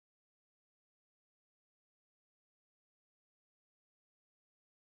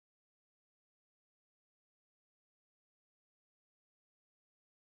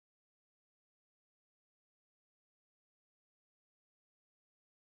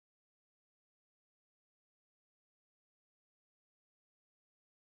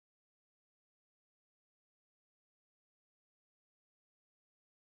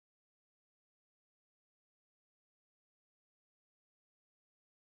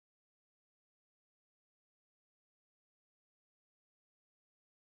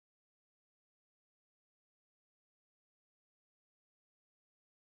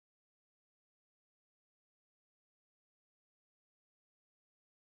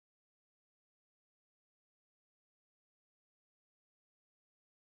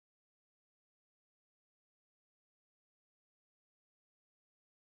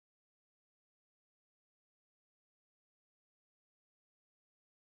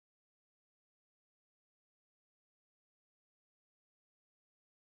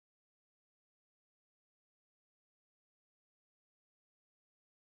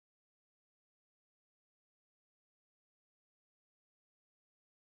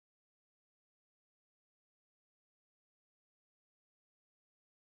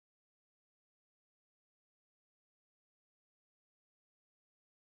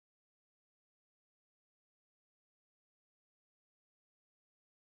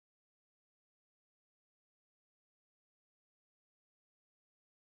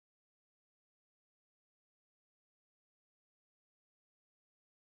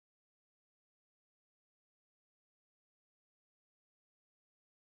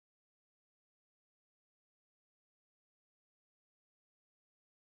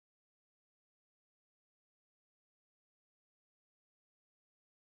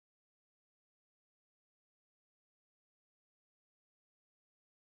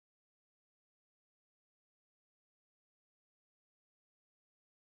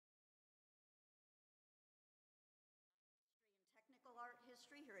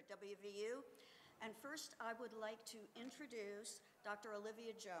History here at WVU. And first, I would like to introduce Dr.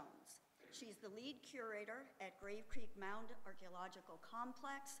 Olivia Jones. She's the lead curator at Grave Creek Mound Archaeological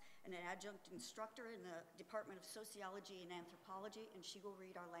Complex and an adjunct instructor in the Department of Sociology and Anthropology, and she will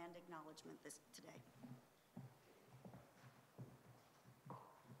read our land acknowledgement today.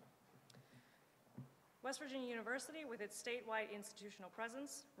 West Virginia University, with its statewide institutional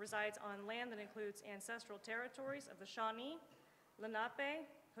presence, resides on land that includes ancestral territories of the Shawnee, Lenape,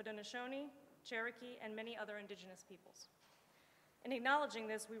 Haudenosaunee, Cherokee, and many other indigenous peoples. In acknowledging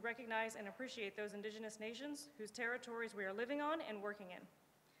this, we recognize and appreciate those indigenous nations whose territories we are living on and working in.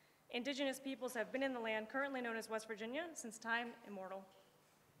 Indigenous peoples have been in the land currently known as West Virginia since time immemorial.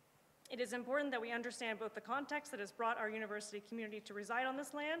 It is important that we understand both the context that has brought our university community to reside on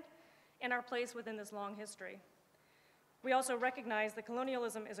this land and our place within this long history. We also recognize that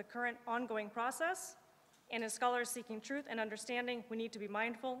colonialism is a current ongoing process, and as scholars seeking truth and understanding, we need to be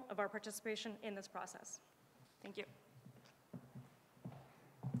mindful of our participation in this process. Thank you.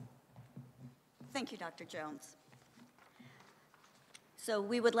 Thank you, Dr. Jones. So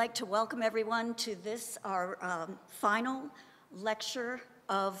we would like to welcome everyone to this, our final lecture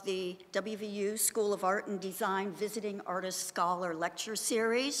of the WVU School of Art and Design Visiting Artist Scholar Lecture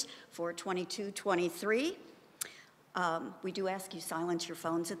Series for 22-23. We do ask you silence your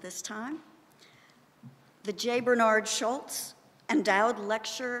phones at this time. The J. Bernard Schultz Endowed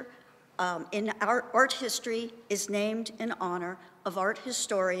Lecture in Art History is named in honor of art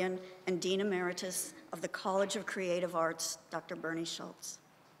historian and Dean Emeritus of the College of Creative Arts, Dr. Bernie Schultz.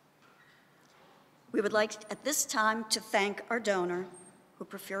 We would like at this time to thank our donor, who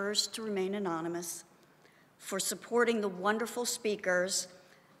prefers to remain anonymous, for supporting the wonderful speakers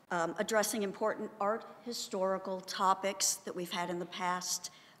addressing important art historical topics that we've had in the past,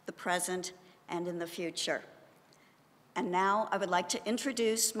 the present, and in the future. And now I would like to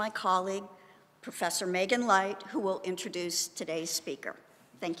introduce my colleague, Professor Megan Light, who will introduce today's speaker.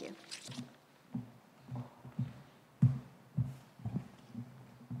 Thank you.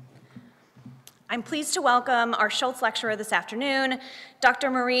 I'm pleased to welcome our Schultz lecturer this afternoon, Dr.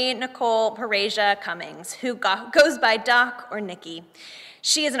 Marie Nicole Pareja Cummings, who goes by Doc or Nikki.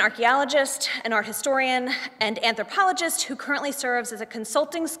 She is an archaeologist, an art historian, and anthropologist who currently serves as a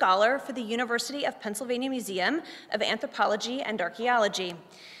consulting scholar for the University of Pennsylvania Museum of Anthropology and Archaeology.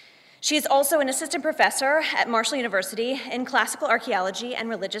 She is also an assistant professor at Marshall University in classical archaeology and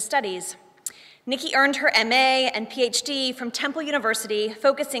religious studies. Nikki earned her MA and PhD from Temple University,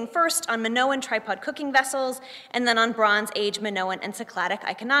 focusing first on Minoan tripod cooking vessels and then on Bronze Age Minoan and Cycladic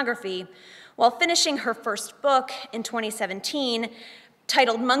iconography. While finishing her first book in 2017,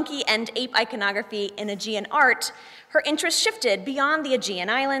 titled Monkey and Ape Iconography in Aegean Art, her interest shifted beyond the Aegean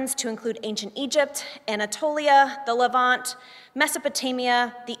Islands to include ancient Egypt, Anatolia, the Levant,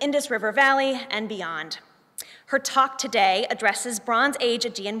 Mesopotamia, the Indus River Valley, and beyond. Her talk today addresses Bronze Age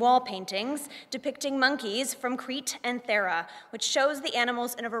Aegean wall paintings depicting monkeys from Crete and Thera, which shows the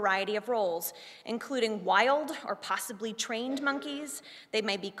animals in a variety of roles, including wild or possibly trained monkeys. They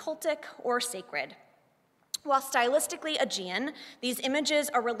may be cultic or sacred. While stylistically Aegean, these images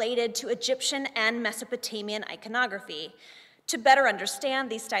are related to Egyptian and Mesopotamian iconography. To better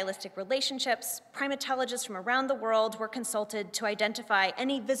understand these stylistic relationships, primatologists from around the world were consulted to identify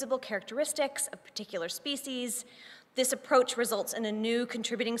any visible characteristics of particular species. This approach results in a new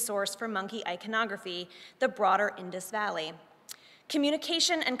contributing source for monkey iconography, the broader Indus Valley.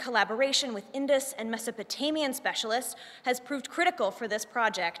 Communication and collaboration with Indus and Mesopotamian specialists has proved critical for this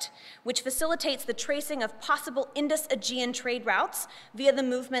project, which facilitates the tracing of possible Indus-Aegean trade routes via the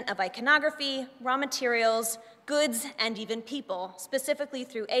movement of iconography, raw materials, goods, and even people, specifically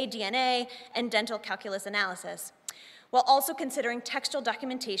through aDNA and dental calculus analysis, while also considering textual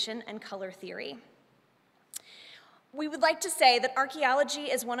documentation and color theory. We would like to say that archaeology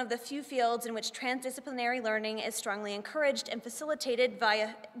is one of the few fields in which transdisciplinary learning is strongly encouraged and facilitated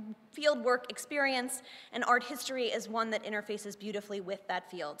via fieldwork experience, and art history is one that interfaces beautifully with that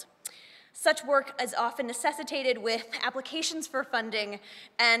field. Such work is often necessitated with applications for funding,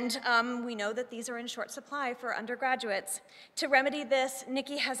 and we know that these are in short supply for undergraduates. To remedy this,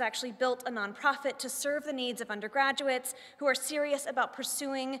 Nikki has actually built a nonprofit to serve the needs of undergraduates who are serious about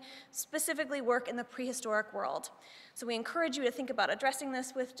pursuing specifically work in the prehistoric world. So we encourage you to think about addressing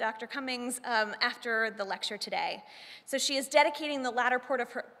this with Dr. Cummings after the lecture today. So she is dedicating the latter part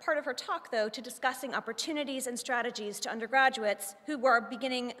of her talk, though, to discussing opportunities and strategies to undergraduates who are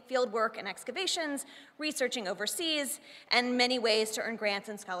beginning field work and excavations, researching overseas, and many ways to earn grants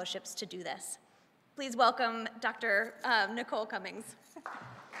and scholarships to do this. Please welcome Dr. Nicole Cummings.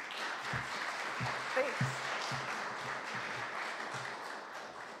 Thanks.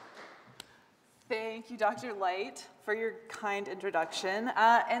 Thank you, Dr. Light, for your kind introduction.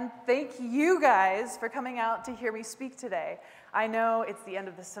 And thank you guys for coming out to hear me speak today. I know it's the end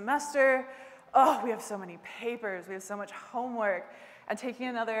of the semester. Oh, we have so many papers. We have so much homework. And taking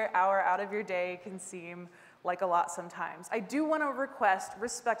another hour out of your day can seem like a lot sometimes. I do want to request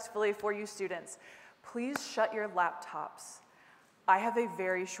respectfully for you students, please shut your laptops. I have a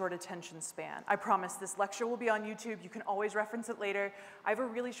very short attention span. I promise this lecture will be on YouTube. You can always reference it later. I have a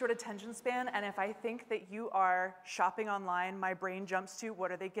really short attention span, and if I think that you are shopping online, my brain jumps to,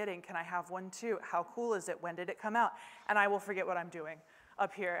 what are they getting? Can I have one too? How cool is it? When did it come out? And I will forget what I'm doing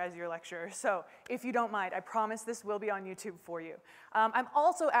up here as your lecturer. So if you don't mind, I promise this will be on YouTube for you. I'm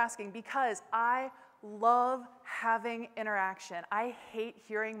also asking because I love having interaction. I hate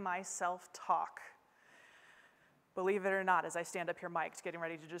hearing myself talk. Believe it or not, as I stand up here mic'd, getting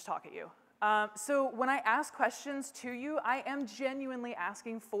ready to just talk at you. So when I ask questions to you, I am genuinely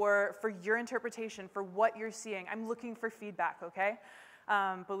asking for your interpretation, for what you're seeing. I'm looking for feedback, okay?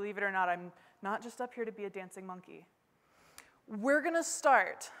 Believe it or not, I'm not just up here to be a dancing monkey. We're gonna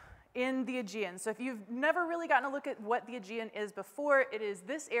start in the Aegean. So if you've never really gotten a look at what the Aegean is before, it is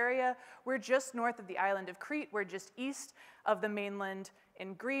this area. We're just north of the island of Crete. We're just east of the mainland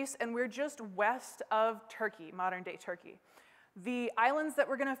in Greece, and we're just west of Turkey, modern-day Turkey. The islands that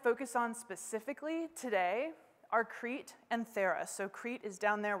we're going to focus on specifically today are Crete and Thera. So Crete is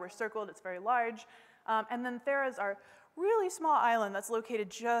down there. We're circled. It's very large. And then Thera is our really small island that's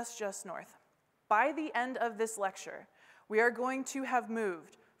located just north. By the end of this lecture, we are going to have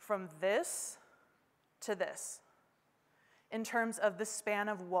moved from this to this in terms of the span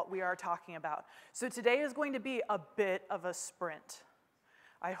of what we are talking about. So today is going to be a bit of a sprint.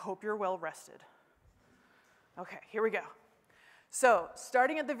 I hope you're well rested. Okay, here we go. So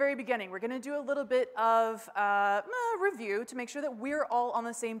starting at the very beginning, we're going to do a little bit of review to make sure that we're all on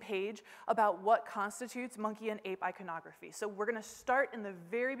the same page about what constitutes monkey and ape iconography. So we're going to start in the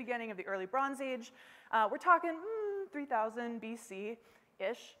very beginning of the early Bronze Age. We're talking 3000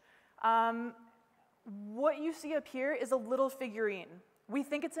 BC-ish. What you see up here is a little figurine. We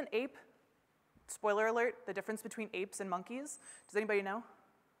think it's an ape. Spoiler alert, the difference between apes and monkeys. Does anybody know?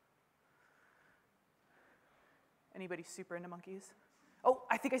 Anybody super into monkeys? Oh,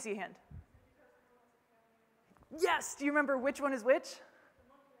 I think I see a hand. Yes, do you remember which one is which?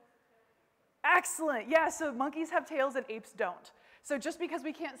 Excellent, yeah, so monkeys have tails and apes don't. So just because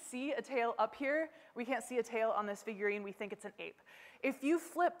we can't see a tail up here, we can't see a tail on this figurine, we think it's an ape. If you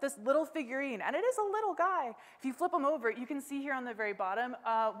flip this little figurine, and it is a little guy, if you flip him over, you can see here on the very bottom,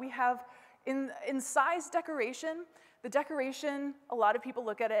 we have in size decoration. The decoration, a lot of people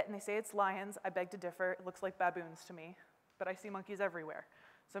look at it and they say it's lions. I beg to differ. It looks like baboons to me, but I see monkeys everywhere,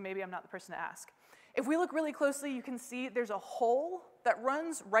 so maybe I'm not the person to ask. If we look really closely, you can see there's a hole that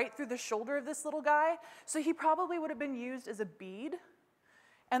runs right through the shoulder of this little guy, so he probably would have been used as a bead,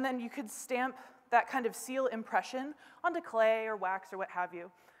 and then you could stamp that kind of seal impression onto clay or wax or what have you,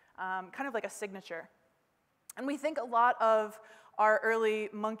 kind of like a signature. And we think a lot of our early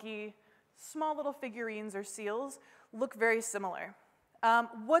monkey small little figurines or seals look very similar.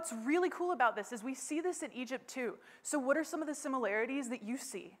 What's really cool about this is we see this in Egypt too. So what are some of the similarities that you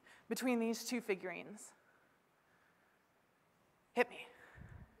see between these two figurines? Hit me.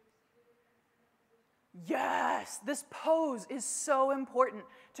 Yes, this pose is so important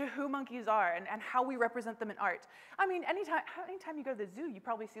to who monkeys are and how we represent them in art. I mean, anytime you go to the zoo, you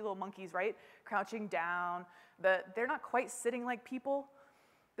probably see little monkeys, right? Crouching down. They're not quite sitting like people.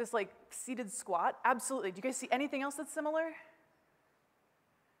 This like seated squat, absolutely. Do you guys see anything else that's similar?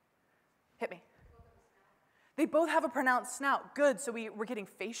 Hit me. They both have a pronounced snout, good. So we're getting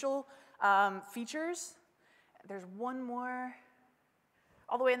facial features. There's one more,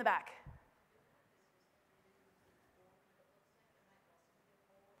 all the way in the back.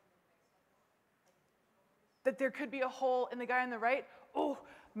 That there could be a hole in the guy on the right? Oh,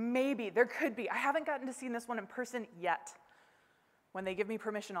 maybe, there could be. I haven't gotten to see this one in person yet. When they give me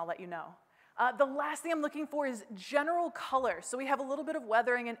permission, I'll let you know. The last thing I'm looking for is general color. So we have a little bit of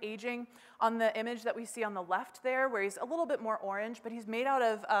weathering and aging on the image that we see on the left there, where he's a little bit more orange, but he's made out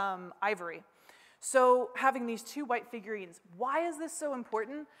of ivory. So having these two white figurines, why is this so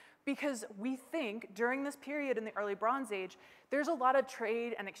important? Because we think during this period in the early Bronze Age, there's a lot of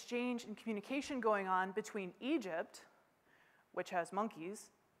trade and exchange and communication going on between Egypt, which has monkeys,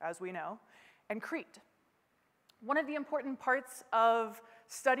 as we know, and Crete. One of the important parts of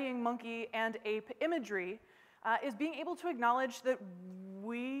studying monkey and ape imagery is being able to acknowledge that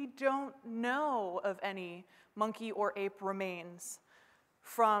we don't know of any monkey or ape remains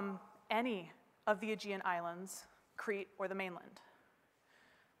from any of the Aegean islands, Crete or the mainland.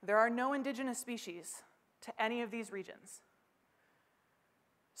 There are no indigenous species to any of these regions.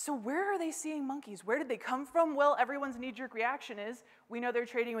 So where are they seeing monkeys? Where did they come from? Well, everyone's knee-jerk reaction is, we know they're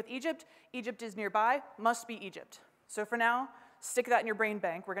trading with Egypt. Egypt is nearby, must be Egypt. So for now, stick that in your brain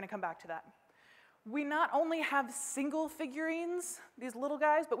bank. We're going to come back to that. We not only have single figurines, these little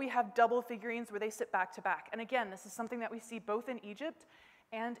guys, but we have double figurines where they sit back to back. And again, this is something that we see both in Egypt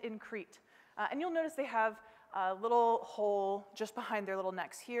and in Crete. And you'll notice they have a little hole just behind their little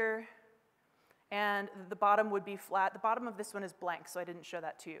necks here, and the bottom would be flat. The bottom of this one is blank, so I didn't show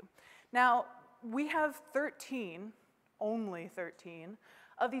that to you. Now, we have 13, only 13,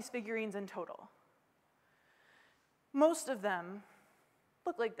 of these figurines in total. Most of them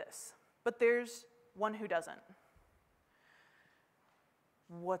look like this, but there's one who doesn't.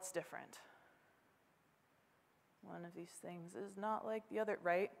 What's different? One of these things is not like the other,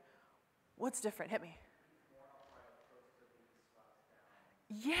 right? What's different? Hit me.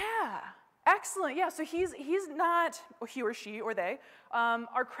 Yeah, excellent. Yeah, so he's not, or he or she or they,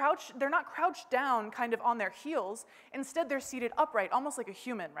 are crouched, they're not crouched down kind of on their heels. Instead, they're seated upright, almost like a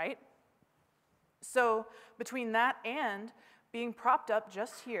human, right? So between that and being propped up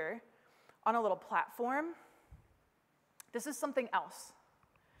just here on a little platform, this is something else.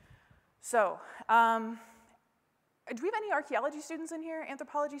 So, do we have any archaeology students in here,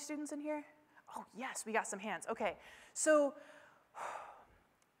 anthropology students in here? Oh, yes, we got some hands. Okay, so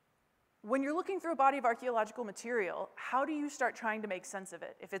when you're looking through a body of archaeological material, how do you start trying to make sense of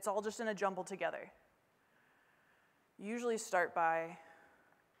it if it's all just in a jumble together? You usually start by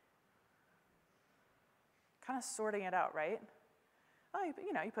kind of sorting it out, right? Oh,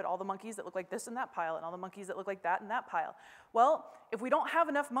 you put all the monkeys that look like this in that pile and all the monkeys that look like that in that pile. Well, if we don't have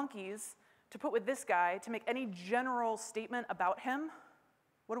enough monkeys to put with this guy to make any general statement about him,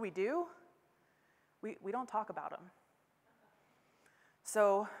 what do? We don't talk about him.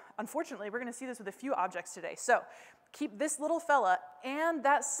 So unfortunately, we're going to see this with a few objects today. So keep this little fella and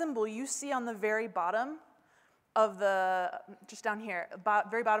that symbol you see on the very bottom of the, just down here,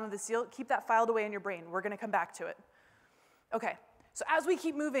 very bottom of the seal, keep that filed away in your brain. We're going to come back to it. Okay, so as we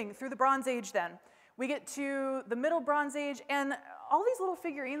keep moving through the Bronze Age then, we get to the Middle Bronze Age, and all these little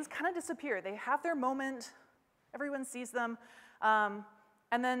figurines kind of disappear. They have their moment, everyone sees them, and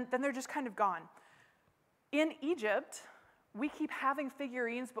then they're just kind of gone. In Egypt, we keep having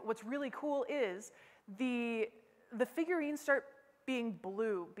figurines, but what's really cool is the figurines start being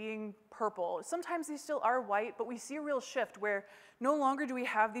blue, being purple. Sometimes they still are white, but we see a real shift where no longer do we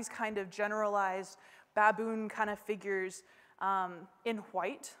have these kind of generalized baboon kind of figures in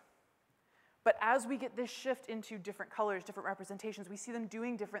white. But as we get this shift into different colors, different representations, we see them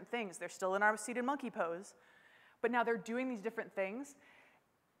doing different things. They're still in our seated monkey pose, but now they're doing these different things.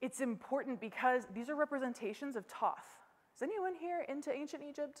 It's important because these are representations of Thoth. Is anyone here into ancient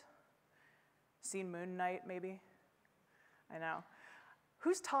Egypt? Seen Moon Knight, maybe? I know.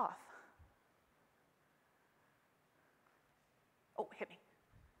 Who's Thoth? Oh, hit me.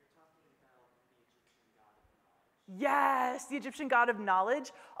 Yes, the Egyptian god of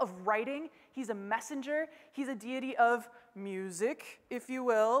knowledge, of writing. He's a messenger. He's a deity of music, if you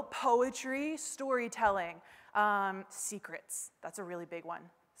will, poetry, storytelling, secrets. That's a really big one.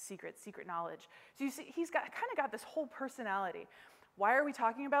 Secret knowledge. So you see, he's kind of got this whole personality. Why are we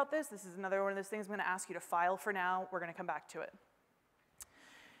talking about this? This is another one of those things I'm going to ask you to file for now. We're going to come back to it.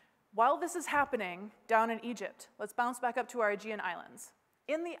 While this is happening down in Egypt, let's bounce back up to our Aegean islands.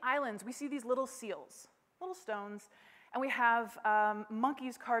 In the islands, we see these little seals, little stones, and we have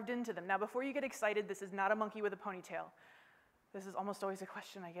monkeys carved into them. Now, before you get excited, this is not a monkey with a ponytail. This is almost always a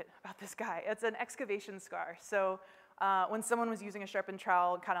question I get about this guy. It's an excavation scar. So when someone was using a sharpened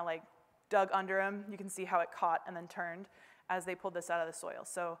trowel, kind of like dug under him, you can see how it caught and then turned as they pulled this out of the soil.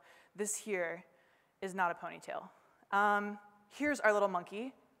 So this here is not a ponytail. Here's our little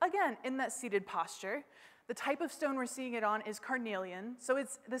monkey, again, in that seated posture. The type of stone we're seeing it on is carnelian, so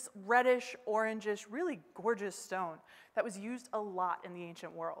it's this reddish, orangish, really gorgeous stone that was used a lot in the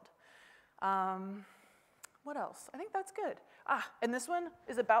ancient world. What else? I think that's good. And this one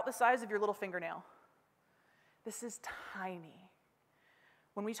is about the size of your little fingernail. This is tiny.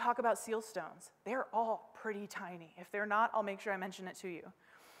 When we talk about seal stones, they're all pretty tiny. If they're not, I'll make sure I mention it to you.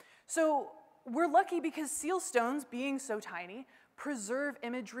 So we're lucky because seal stones, being so tiny, preserve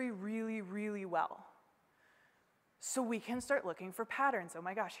imagery really, really well. So we can start looking for patterns. Oh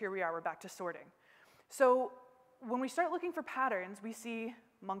my gosh, here we are, we're back to sorting. So when we start looking for patterns, we see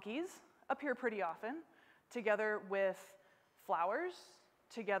monkeys appear pretty often, together with flowers,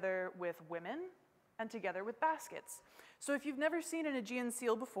 together with women, and together with baskets. So if you've never seen an Aegean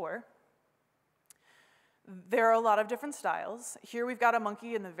seal before, There are a lot of different styles. Here we've got a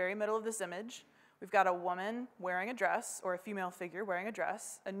monkey in the very middle of this image. We've got a woman wearing a dress, or a female figure wearing a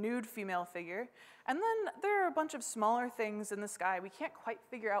dress, a nude female figure, and then there are a bunch of smaller things in the sky. We can't quite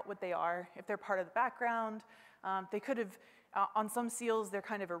figure out what they are, if they're part of the background. They could have, on some seals, they're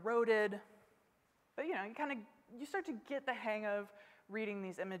kind of eroded. But you know, you start to get the hang of reading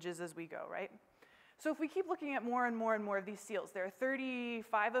these images as we go, right? So if we keep looking at more and more and more of these seals, there are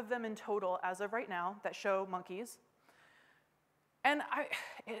 35 of them in total as of right now that show monkeys. And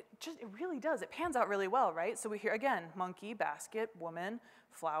it really does. It pans out really well, right? So we hear, again, monkey, basket, woman,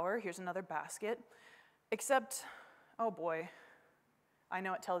 flower. Here's another basket. Except, oh boy, I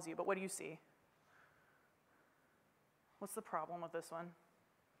know it tells you, but what do you see? What's the problem with this one?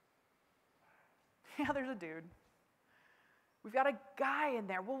 Yeah, there's a dude. We've got a guy in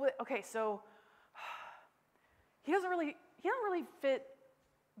there. Well, okay, so he doesn't really fit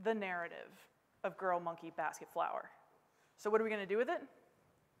the narrative of girl, monkey, basket, flower. So what are we going to do with it?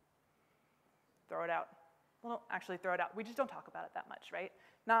 Throw it out. Well, don't actually throw it out. We just don't talk about it that much, right?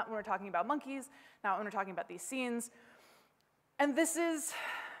 Not when we're talking about monkeys, not when we're talking about these scenes. And this is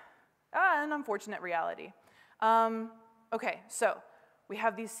an unfortunate reality. Okay, so we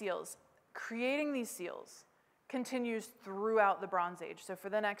have these seals. Creating these seals continues throughout the Bronze Age. So for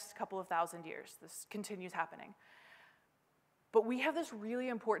the next couple of thousand years, this continues happening. But we have this really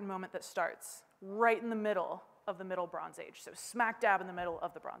important moment that starts right in the middle of the Middle Bronze Age, so smack dab in the middle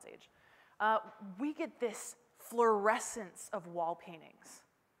of the Bronze Age. We get this fluorescence of wall paintings.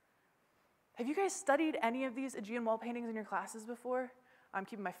 Have you guys studied any of these Aegean wall paintings in your classes before? I'm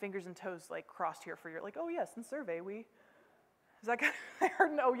keeping my fingers and toes like crossed here for your, like, oh yes, in survey is that kind of, I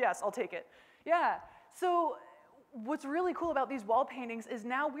heard, oh yes, I'll take it. Yeah, so what's really cool about these wall paintings is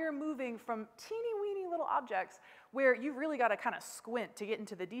now we're moving from teeny weeny little objects where you've really got to kind of squint to get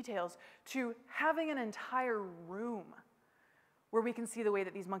into the details to having an entire room where we can see the way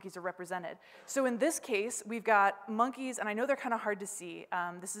that these monkeys are represented. So in this case, we've got monkeys, and I know they're kind of hard to see.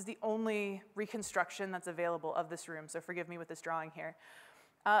 This is the only reconstruction that's available of this room, so forgive me with this drawing here.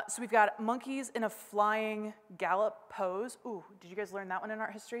 So we've got monkeys in a flying gallop pose. Ooh, did you guys learn that one in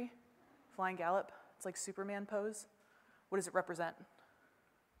art history? Flying gallop? It's like Superman pose. What does it represent?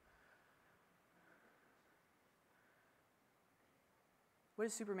 What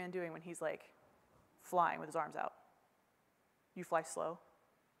is Superman doing when he's like flying with his arms out? You fly slow?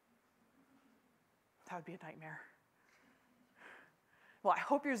 That would be a nightmare. Well, I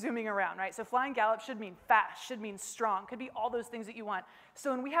hope you're zooming around, right? So flying gallop should mean fast, should mean strong, could be all those things that you want.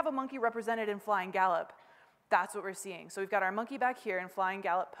 So when we have a monkey represented in flying gallop, that's what we're seeing. So we've got our monkey back here in flying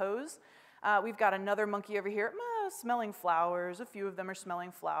gallop pose. We've got another monkey over here, smelling flowers. A few of them are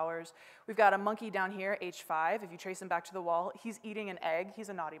smelling flowers. We've got a monkey down here, H5. If you trace him back to the wall, he's eating an egg. He's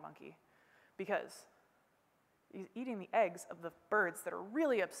a naughty monkey because he's eating the eggs of the birds that are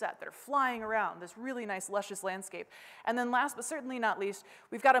really upset, that are flying around this really nice, luscious landscape. And then last but certainly not least,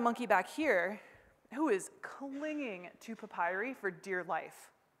 we've got a monkey back here who is clinging to papyri for dear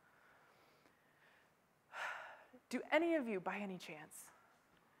life. Do any of you, by any chance,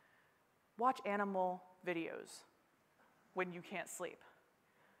 watch animal videos when you can't sleep?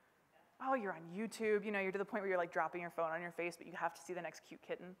 Oh, you're on YouTube, you know, you're to the point where you're like dropping your phone on your face, but you have to see the next cute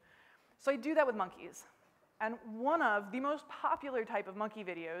kitten. So I do that with monkeys. And one of the most popular type of monkey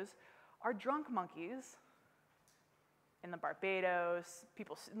videos are drunk monkeys in the Barbados,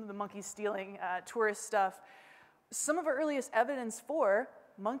 the monkeys stealing tourist stuff. Some of our earliest evidence for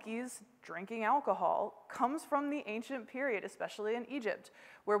monkeys drinking alcohol comes from the ancient period, especially in Egypt,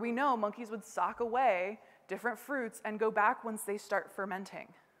 where we know monkeys would sock away different fruits and go back once they start fermenting.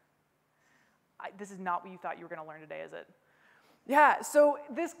 This is not what you thought you were going to learn today, is it? Yeah, so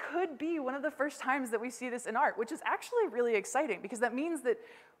this could be one of the first times that we see this in art, which is actually really exciting because that means that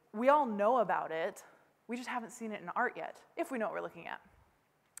we all know about it, we just haven't seen it in art yet, if we know what we're looking at.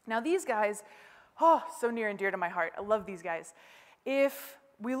 Now these guys, oh, so near and dear to my heart. I love these guys. If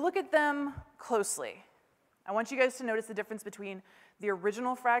we look at them closely, I want you guys to notice the difference between the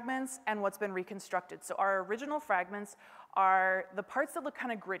original fragments and what's been reconstructed. So our original fragments are the parts that look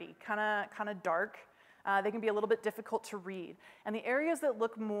kind of gritty, kind of dark. They can be a little bit difficult to read. And the areas that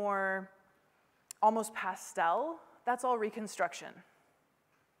look more almost pastel, that's all reconstruction.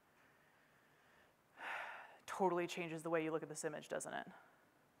 Totally changes the way you look at this image, doesn't it?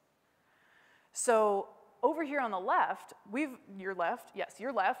 So over here on the left, your left,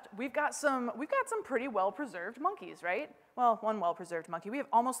 we've got some pretty well-preserved monkeys, right? Well, one well-preserved monkey. We have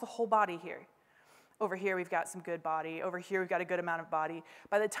almost the whole body here. Over here, we've got some good body. Over here, we've got a good amount of body.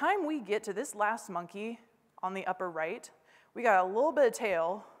 By the time we get to this last monkey on the upper right, we got a little bit of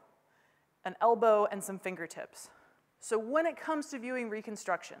tail an elbow, and some fingertips. So when it comes to viewing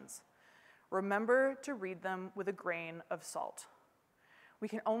reconstructions, remember to read them with a grain of salt. We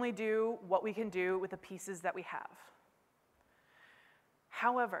can only do what we can do with the pieces that we have.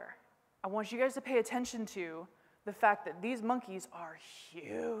 However, I want you guys to pay attention to the fact that these monkeys are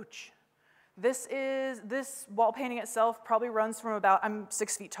huge. This wall painting itself probably runs from about, I'm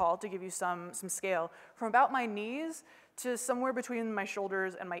 6 feet tall to give you some scale, from about my knees to somewhere between my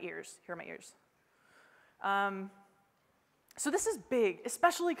shoulders and my ears. Here are my ears. So this is big,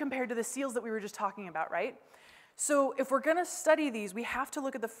 especially compared to the seals that we were just talking about, right? So if we're gonna study these, we have to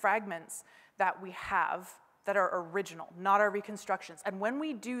look at the fragments that we have that are original, not our reconstructions. And when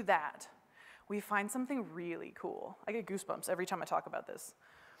we do that, we find something really cool. I get goosebumps every time I talk about this.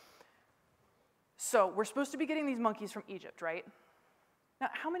 So we're supposed to be getting these monkeys from Egypt, right? Now,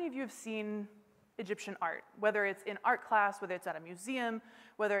 how many of you have seen Egyptian art? Whether it's in art class, whether it's at a museum,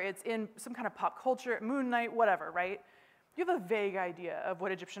 whether it's in some kind of pop culture, Moon Night, whatever, right? You have a vague idea of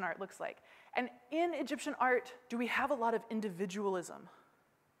what Egyptian art looks like. And in Egyptian art, do we have a lot of individualism?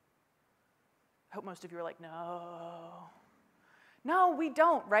 I hope most of you are like, no. No, we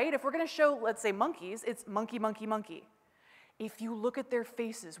don't, right? If we're gonna show, let's say, monkeys, it's monkey, monkey, monkey. If you look at their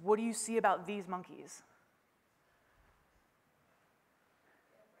faces, what do you see about these monkeys?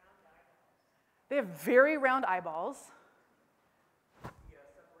 They have very round eyeballs.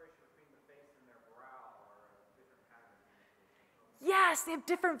 Yes, they have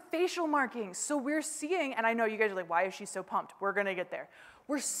different facial markings. So we're seeing, and I know you guys are like, why is she so pumped? We're gonna get there.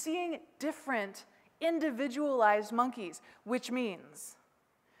 We're seeing different individualized monkeys, which means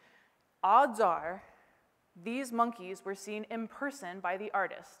odds are these monkeys were seen in person by the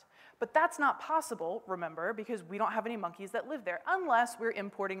artist. But that's not possible, remember, because we don't have any monkeys that live there, unless we're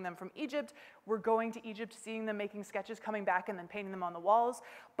importing them from Egypt. We're going to Egypt, seeing them, making sketches, coming back, and then painting them on the walls.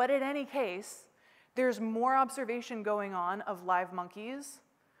 But in any case, there's more observation going on of live monkeys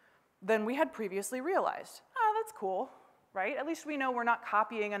than we had previously realized. Oh, that's cool, right? At least we know we're not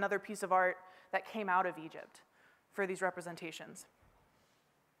copying another piece of art that came out of Egypt for these representations.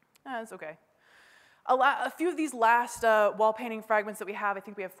 That's okay. A few of these last wall painting fragments that we have, I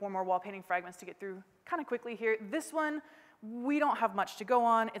think we have 4 more wall painting fragments to get through kind of quickly here. This one, we don't have much to go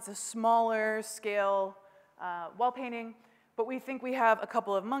on. It's a smaller scale wall painting, but we think we have a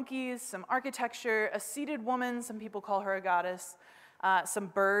couple of monkeys, some architecture, a seated woman, some people call her a goddess, some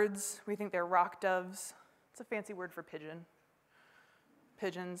birds, we think they're rock doves. It's a fancy word for pigeons,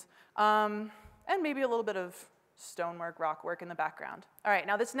 and maybe a little bit of stonework, rock work in the background. All right,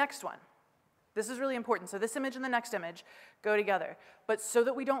 now this next one. This is really important. So this image and the next image go together. But so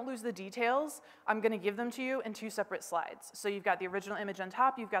that we don't lose the details, I'm going to give them to you in 2 separate slides. So you've got the original image on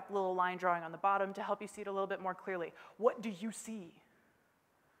top, you've got the little line drawing on the bottom to help you see it a little bit more clearly. What do you see?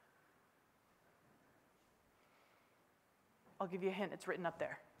 I'll give you a hint, it's written up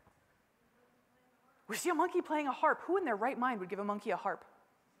there. We see a monkey playing a harp. Who in their right mind would give a monkey a harp?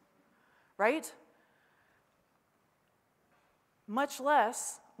 Right? Much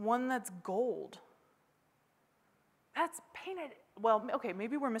less one that's gold. That's painted, well, okay,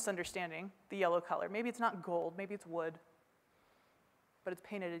 maybe we're misunderstanding the yellow color. Maybe it's not gold, maybe it's wood, but it's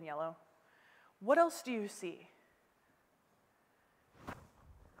painted in yellow. What else do you see?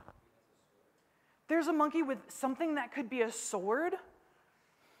 There's a monkey with something that could be a sword.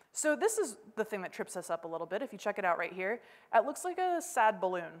 So this is the thing that trips us up a little bit. If you check it out right here, it looks like a sad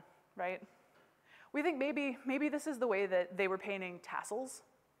balloon, right? We think maybe this is the way that they were painting tassels,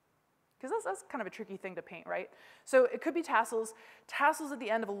 because that's kind of a tricky thing to paint, right? So it could be tassels at the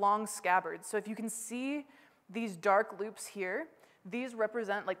end of a long scabbard. So if you can see these dark loops here, these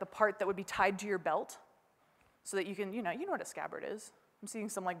represent like the part that would be tied to your belt, so that you can, you know what a scabbard is. I'm seeing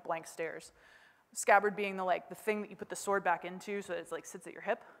some like blank stares. Scabbard being the thing that you put the sword back into so that it's like sits at your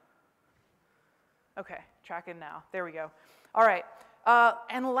hip. Okay, tracking now. There we go. All right.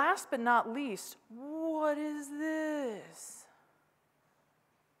 And last but not least, what is this?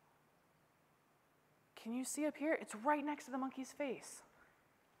 Can you see up here? It's right next to the monkey's face.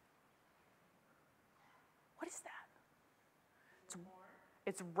 What is that?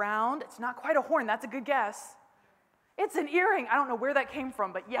 It's round. It's not quite a horn. That's a good guess. It's an earring. I don't know where that came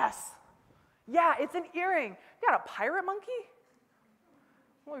from, but yes. Yeah, it's an earring. You got a pirate monkey?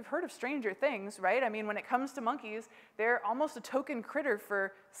 Well, we've heard of stranger things, right? I mean, when it comes to monkeys, they're almost a token critter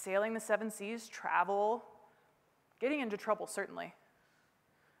for sailing the 7 seas, travel, getting into trouble, certainly.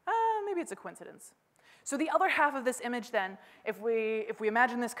 Maybe it's a coincidence. So the other half of this image then, if we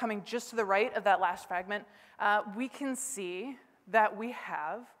imagine this coming just to the right of that last fragment, we can see that we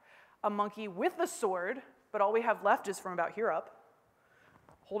have a monkey with the sword, but all we have left is from about here up,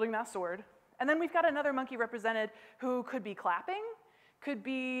 holding that sword. And then we've got another monkey represented who could be clapping, could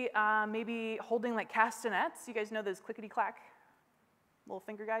be maybe holding like castanets. You guys know those clickety-clack little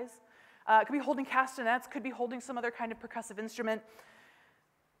finger guys? Could be holding castanets, could be holding some other kind of percussive instrument.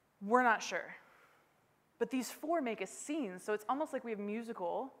 We're not sure. But these four make a scene, so it's almost like we have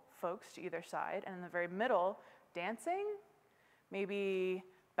musical folks to either side, and in the very middle, dancing, maybe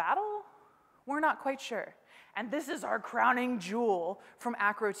battle? We're not quite sure. And this is our crowning jewel from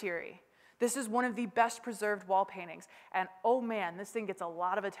Akrotiri. This is one of the best preserved wall paintings, and oh man, this thing gets a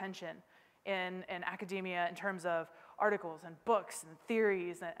lot of attention in academia in terms of articles and books and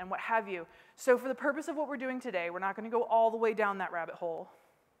theories and what have you. So for the purpose of what we're doing today, we're not going to go all the way down that rabbit hole.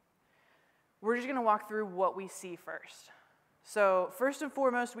 We're just going to walk through what we see first. So first and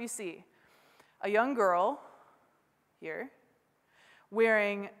foremost, we see a young girl here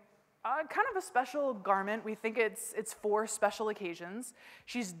wearing kind of a special garment. We think it's for special occasions.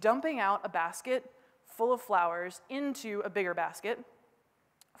 She's dumping out a basket full of flowers into a bigger basket,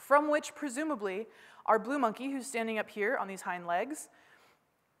 from which presumably our blue monkey, who's standing up here on these hind legs,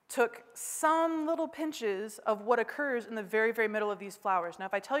 took some little pinches of what occurs in the very, very middle of these flowers. Now,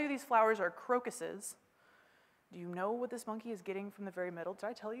 if I tell you these flowers are crocuses, do you know what this monkey is getting from the very middle? Did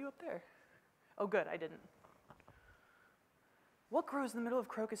I tell you up there? Oh, good, I didn't. What grows in the middle of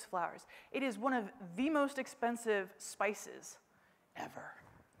crocus flowers? It is one of the most expensive spices ever.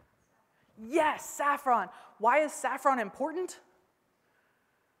 Yes, saffron. Why is saffron important?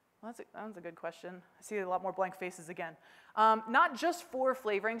 Well, that's a good question. I see a lot more blank faces again. Not just for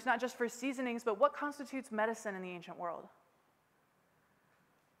flavorings, not just for seasonings, but what constitutes medicine in the ancient world?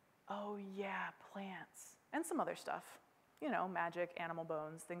 Oh yeah, plants. And some other stuff. You know, magic, animal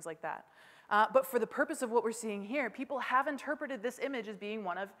bones, things like that. But for the purpose of what we're seeing here, people have interpreted this image as being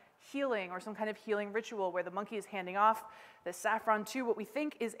one of healing or some kind of healing ritual where the monkey is handing off the saffron to what we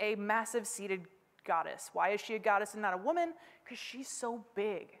think is a massive seated goddess. Why is she a goddess and not a woman? Because she's so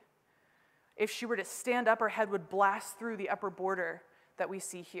big. If she were to stand up, her head would blast through the upper border that we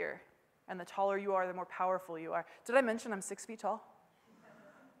see here. And the taller you are, the more powerful you are. Did I mention I'm 6 feet tall?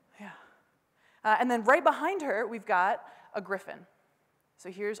 Yeah. And then right behind her, we've got a griffin. So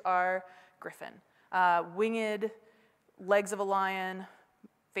here's our griffin. Winged, legs of a lion,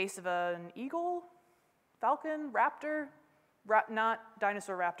 face of an eagle, falcon, raptor, not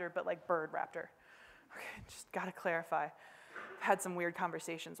dinosaur raptor, but like bird raptor. Okay, just gotta clarify. I've had some weird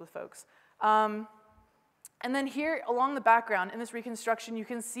conversations with folks. And then here along the background in this reconstruction, you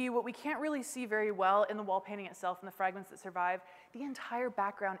can see what we can't really see very well in the wall painting itself and the fragments that survive. The entire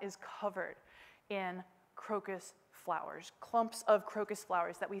background is covered in crocus flowers, clumps of crocus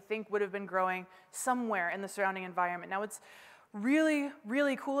flowers that we think would have been growing somewhere in the surrounding environment. Now what's really,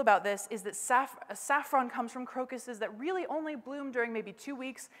 really cool about this is that saffron comes from crocuses that really only bloom during maybe 2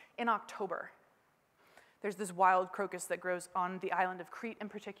 weeks in October. There's this wild crocus that grows on the island of Crete in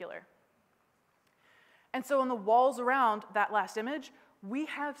particular. And so on the walls around that last image, we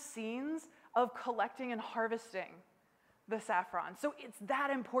have scenes of collecting and harvesting the saffron. So it's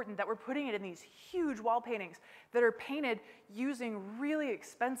that important that we're putting it in these huge wall paintings that are painted using really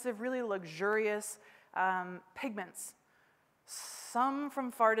expensive, really luxurious pigments. Some from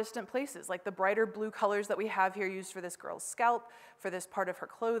far distant places, like the brighter blue colors that we have here used for this girl's scalp, for this part of her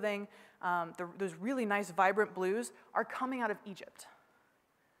clothing. Those really nice, vibrant blues are coming out of Egypt.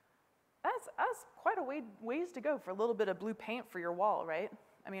 That's quite a ways to go for a little bit of blue paint for your wall, right?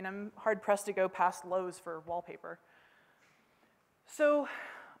 I mean, I'm hard-pressed to go past Lowe's for wallpaper. So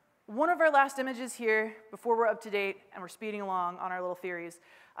one of our last images here, before we're up to date and we're speeding along on our little theories,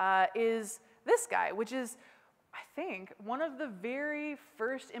 is this guy, which is, I think, one of the very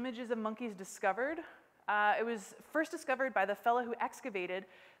first images of monkeys discovered. It was first discovered by the fellow who excavated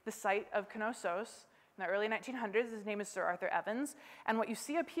the site of Knossos in the early 1900s. His name is Sir Arthur Evans. And what you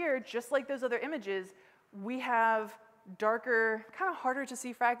see up here, just like those other images, we have darker, kind of harder to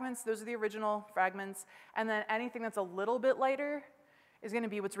see fragments. Those are the original fragments. And then anything that's a little bit lighter is going to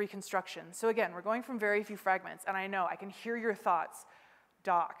be what's reconstruction. So again, we're going from very few fragments. And I know, I can hear your thoughts.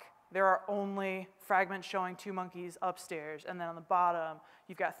 Doc, there are only fragments showing 2 monkeys upstairs. And then on the bottom,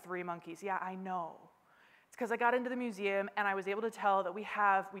 you've got 3 monkeys. Yeah, I know. It's because I got into the museum and I was able to tell that we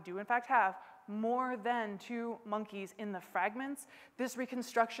do in fact have more than 2 monkeys in the fragments. This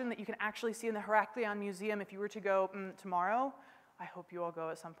reconstruction that you can actually see in the Heraklion Museum, if you were to go tomorrow, I hope you all go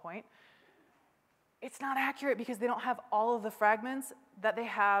at some point, it's not accurate because they don't have all of the fragments that they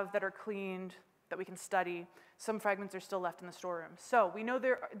have that are cleaned, that we can study. Some fragments are still left in the storeroom. So we know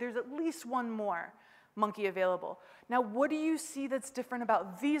there's at least 1 more monkey available. Now, what do you see that's different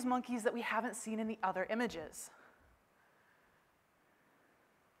about these monkeys that we haven't seen in the other images?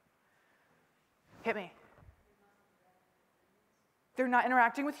 Hit me. They're not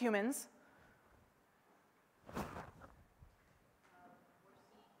interacting with humans.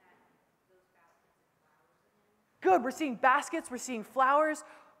 Good, we're seeing baskets, we're seeing flowers,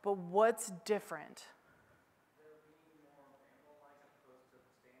 but what's different?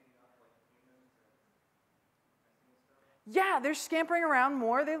 Yeah, they're scampering around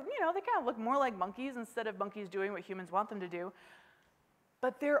more. They kind of look more like monkeys instead of monkeys doing what humans want them to do.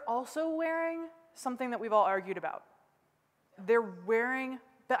 But they're also wearing something that we've all argued about. They're wearing,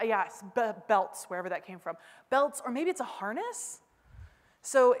 belts, wherever that came from. Belts, or maybe it's a harness?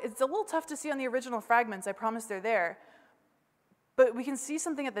 So it's a little tough to see on the original fragments. I promise they're there. But we can see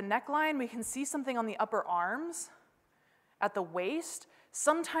something at the neckline. We can see something on the upper arms, at the waist,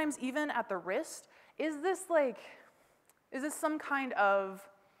 sometimes even at the wrist. Is this some kind of,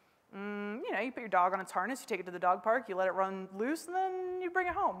 you put your dog on its harness, you take it to the dog park, you let it run loose, and then you bring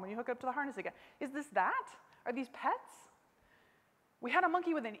it home when you hook it up to the harness again. Is this that? Are these pets? We had a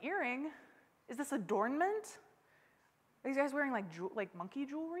monkey with an earring. Is this adornment? Are these guys wearing like monkey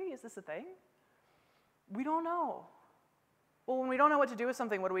jewelry? Is this a thing? We don't know. Well, when we don't know what to do with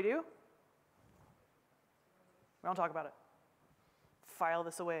something, what do? We don't talk about it. File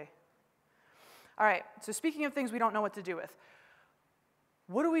this away. All right, so speaking of things we don't know what to do with,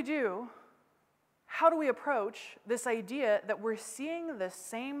 what do we do? How do we approach this idea that we're seeing the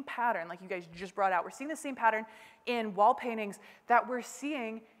same pattern, like you guys just brought out, we're seeing the same pattern in wall paintings that we're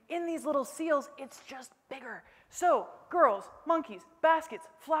seeing in these little seals, it's just bigger. So, girls, monkeys, baskets,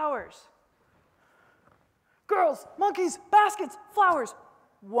 flowers. Girls, monkeys, baskets, flowers.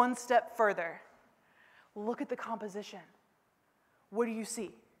 One step further. Look at the composition. What do you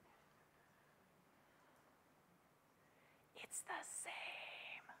see? It's the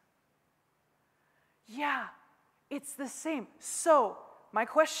same. Yeah, it's the same. So, my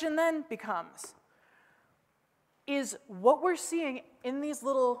question then becomes, is what we're seeing in these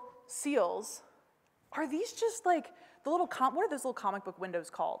little seals, are these just like the little, what are those little comic book windows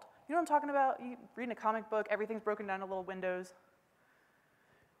called? You know what I'm talking about? You reading a comic book, everything's broken down to little windows.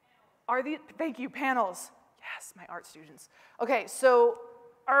 Are these, thank you, panels. Yes, my art students. Okay, so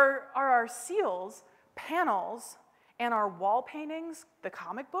are our seals panels and our wall paintings the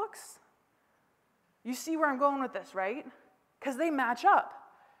comic books? You see where I'm going with this, right? Because they match up.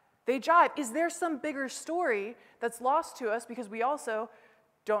 They jive. Is there some bigger story that's lost to us because we also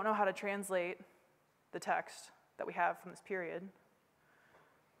don't know how to translate the text that we have from this period?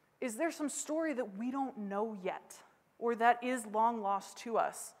 Is there some story that we don't know yet, or that is long lost to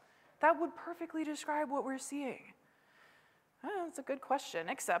us, that would perfectly describe what we're seeing? That's a good question,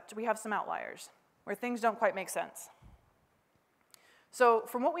 except we have some outliers where things don't quite make sense. So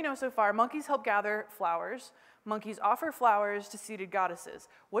from what we know so far, monkeys help gather flowers. Monkeys offer flowers to seated goddesses.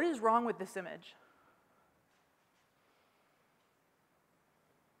 What is wrong with this image?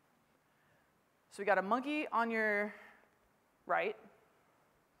 So we got a monkey on your right,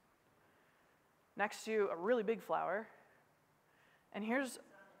 next to a really big flower. And here's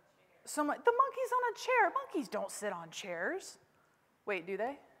someone, the monkey's on a chair. Monkeys don't sit on chairs. Wait, do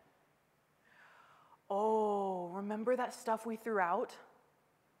they? Oh, remember that stuff we threw out?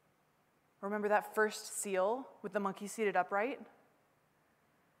 Remember that first seal with the monkey seated upright?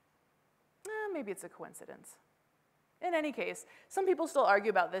 Maybe it's a coincidence. In any case, some people still argue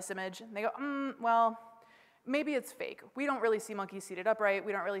about this image. And they go, well, maybe it's fake. We don't really see monkeys seated upright.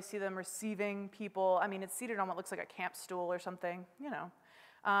 We don't really see them receiving people. I mean, it's seated on what looks like a camp stool or something, you know.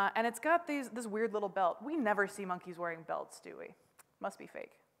 And it's got this weird little belt. We never see monkeys wearing belts, do we? Must be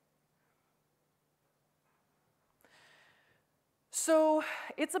fake. So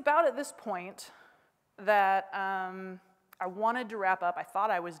it's about at this point that I wanted to wrap up. I thought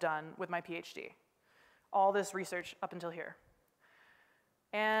I was done with my PhD. All this research up until here.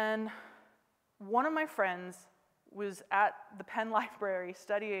 And one of my friends was at the Penn Library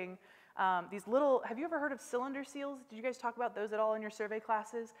studying these little, have you ever heard of cylinder seals? Did you guys talk about those at all in your survey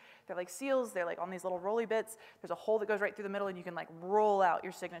classes? They're like seals, they're like on these little rolly bits. There's a hole that goes right through the middle and you can like roll out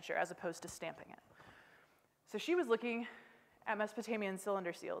your signature as opposed to stamping it. So she was looking at Mesopotamian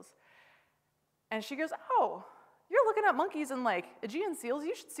cylinder seals. And she goes, oh, you're looking at monkeys and like Aegean seals,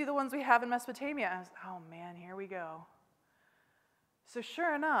 you should see the ones we have in Mesopotamia. I was, oh man, here we go. So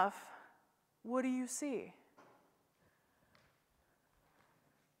sure enough, what do you see?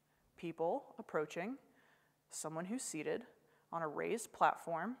 People approaching someone who's seated on a raised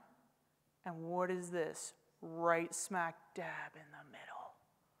platform. And what is this? Right smack dab in the middle.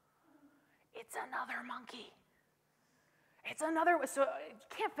 It's another monkey. It's another, so you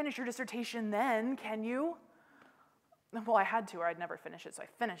can't finish your dissertation then, can you? well, I had to or I'd never finish it, so I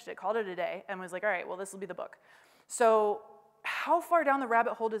finished it, called it a day, and was like, all right, well, this will be the book. So how far down the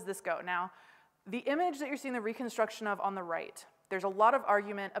rabbit hole does this go? Now, the image that you're seeing the reconstruction of on the right, there's a lot of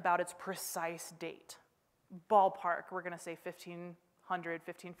argument about its precise date. Ballpark, we're going to say 1500,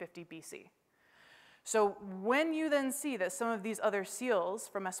 1550 BC. So when you then see that some of these other seals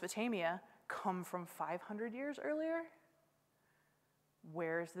from Mesopotamia come from 500 years earlier,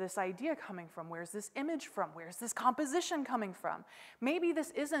 where's this idea coming from? Where's this image from? Where's this composition coming from? Maybe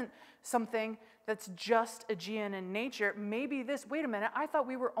this isn't something that's just Aegean in nature. Maybe this, wait a minute, I thought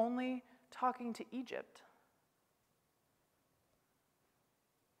we were only talking to Egypt.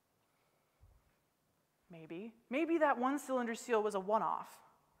 Maybe that one cylinder seal was a one-off.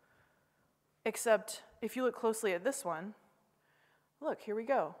 Except if you look closely at this one, look, here we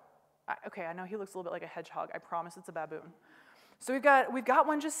go. Okay, I know he looks a little bit like a hedgehog. I promise it's a baboon. So we've got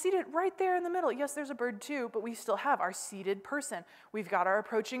one just seated right there in the middle. Yes, there's a bird too, but we still have our seated person. We've got our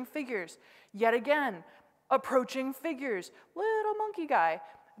approaching figures. Yet again, approaching figures. Little monkey guy,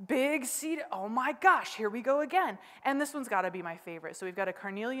 big seated, oh my gosh, here we go again. And this one's gotta be my favorite. So we've got a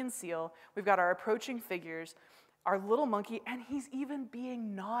carnelian seal, we've got our approaching figures, our little monkey, and he's even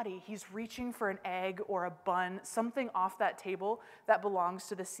being naughty. He's reaching for an egg or a bun, something off that table that belongs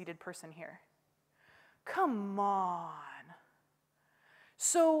to the seated person here. Come on.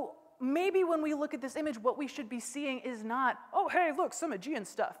 So maybe when we look at this image, what we should be seeing is not, oh, hey, look, some Aegean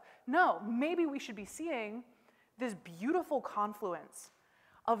stuff. No, maybe we should be seeing this beautiful confluence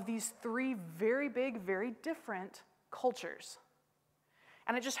of these three very big, very different cultures.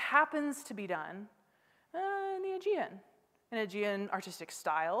 And it just happens to be done in the Aegean, an Aegean artistic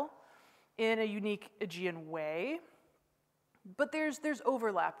style, in a unique Aegean way. But there's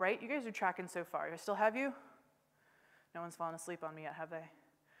overlap, right? You guys are tracking so far. Do I still have you? No one's fallen asleep on me yet, have they?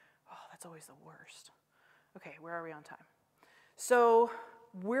 Oh, that's always the worst. Okay, where are we on time? So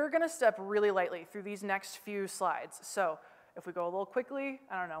we're going to step really lightly through these next few slides. So if we go a little quickly,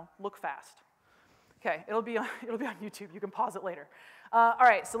 I don't know, look fast. Okay, it'll be on YouTube. You can pause it later. All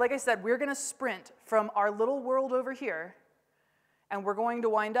right, so like I said, we're going to sprint from our little world over here, and we're going to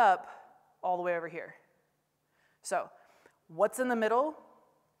wind up all the way over here. So what's in the middle?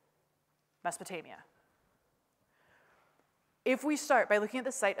 Mesopotamia. If we start by looking at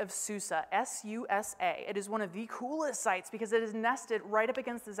the site of Susa, S-U-S-A, it is one of the coolest sites because it is nested right up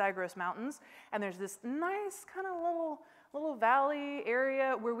against the Zagros Mountains, and there's this nice kind of little valley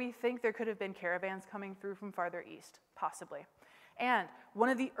area where we think there could have been caravans coming through from farther east, possibly. And one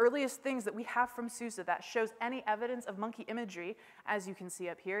of the earliest things that we have from Susa that shows any evidence of monkey imagery, as you can see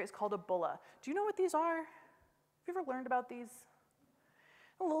up here, is called a bulla. Do you know what these are? Have you ever learned about these?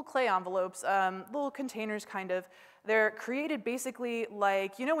 Little clay envelopes, little containers kind of. They're created basically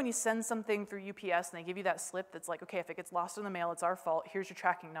like, you know when you send something through UPS and they give you that slip that's like, okay, if it gets lost in the mail, it's our fault. Here's your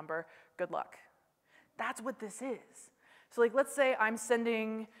tracking number. Good luck. That's what this is. So like, let's say I'm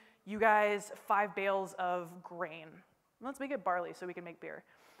sending you guys 5 bales of grain. Let's make it barley so we can make beer.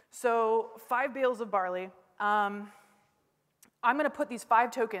 So 5 bales of barley. I'm going to put these 5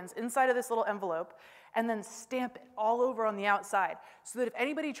 tokens inside of this little envelope and then stamp it all over on the outside so that if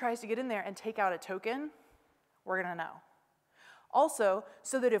anybody tries to get in there and take out a token, we're going to know. Also,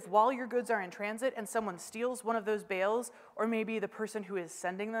 so that if while your goods are in transit and someone steals one of those bales, or maybe the person who is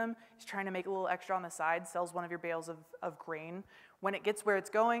sending them is trying to make a little extra on the side, sells one of your bales of grain, when it gets where it's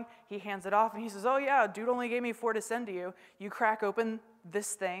going, he hands it off and he says, oh yeah, dude only gave me 4 to send to you. You crack open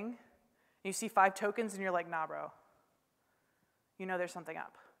this thing, and you see 5 tokens and you're like, nah, bro. You know there's something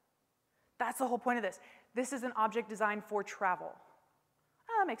up. That's the whole point of this. This is an object designed for travel.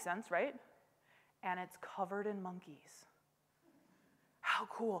 That makes sense, right? And it's covered in monkeys. How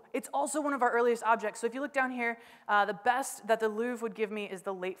cool. It's also one of our earliest objects. So if you look down here, the best that the Louvre would give me is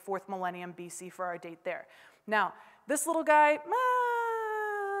the late 4th millennium BC for our date there. Now, this little guy,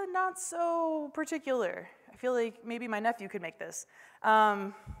 not so particular. I feel like maybe my nephew could make this.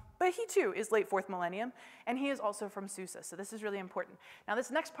 But he too is late 4th millennium, and he is also from Susa, so this is really important. Now this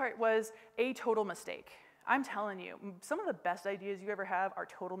next part was a total mistake. I'm telling you, some of the best ideas you ever have are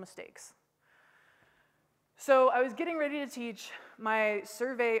total mistakes. So I was getting ready to teach my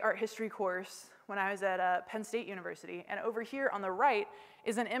survey art history course when I was at Penn State University, and over here on the right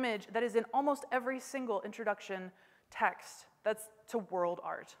is an image that is in almost every single introduction text that's to world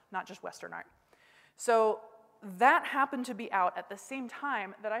art, not just Western art. So that happened to be out at the same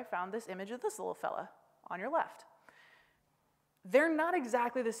time that I found this image of this little fella on your left. They're not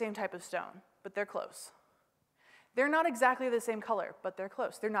exactly the same type of stone, but they're close. They're not exactly the same color, but they're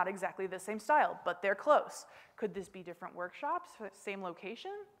close. They're not exactly the same style, but they're close. Could this be different workshops, same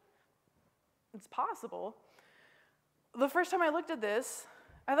location? It's possible. the first time I looked at this,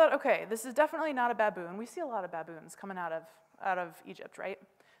 I thought, okay, this is definitely not a baboon. We see a lot of baboons coming out of Egypt, right?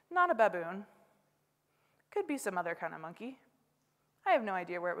 Not a baboon. Could be some other kind of monkey. I have no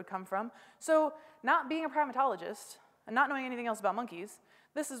idea where it would come from. So not being a primatologist and not knowing anything else about monkeys,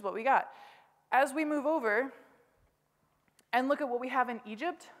 this is what we got. As we move over and look at what we have in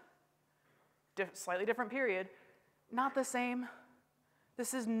Egypt, slightly different period, not the same.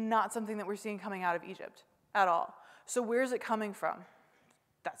 This is not something that we're seeing coming out of Egypt at all. So where is it coming from?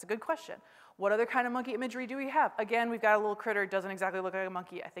 That's a good question. What other kind of monkey imagery do we have? Again, we've got a little critter. It doesn't exactly look like a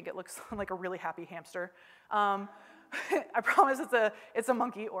monkey. I think it looks like a really happy hamster. I promise it's a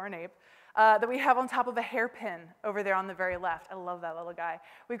monkey or an ape. That we have on top of a hairpin over there on the very left. I love that little guy.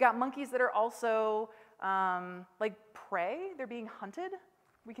 We've got monkeys that are also like prey. They're being hunted.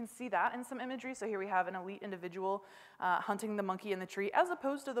 We can see that in some imagery. So here we have an elite individual hunting the monkey in the tree as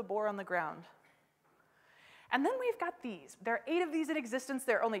opposed to the boar on the ground. And then we've got these. There are 8 of these in existence.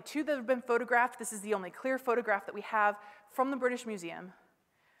 There are only 2 that have been photographed. This is the only clear photograph that we have from the British Museum.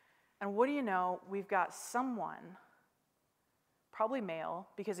 And what do you know? We've got someone, probably male,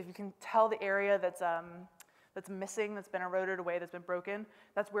 because if you can tell the area that's missing, that's been eroded away, that's been broken,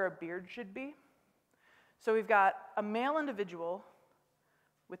 that's where a beard should be. So we've got a male individual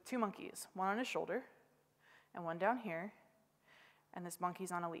with 2 monkeys, one on his shoulder and one down here, and this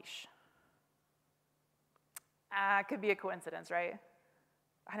monkey's on a leash. Could be a coincidence, right?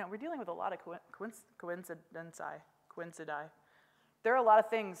 I know, we're dealing with a lot of coincidi. There are a lot of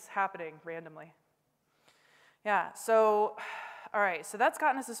things happening randomly. Yeah, so, all right, so that's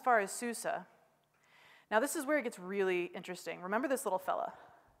gotten us as far as Susa. Now this is where it gets really interesting. Remember this little fella?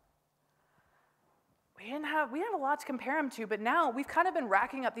 We have a lot to compare him to, but now we've kind of been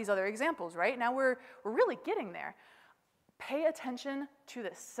racking up these other examples, right? Now we're really getting there. Pay attention to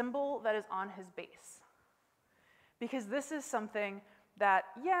the symbol that is on his base. Because this is something that,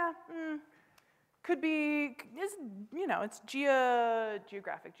 could be, it's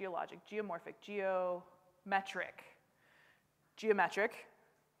geographic, geologic, geomorphic, geometric.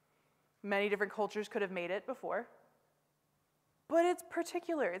 Many different cultures could have made it before. But it's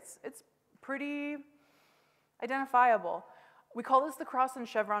particular, it's pretty identifiable. We call this the cross and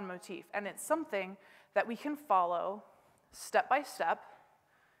chevron motif, and it's something that we can follow step by step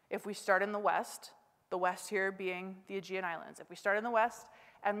if we start in the west here being the Aegean Islands. If we start in the west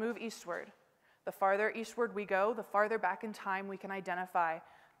and move eastward, the farther eastward we go, the farther back in time we can identify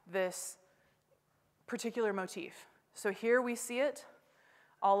this particular motif. So here we see it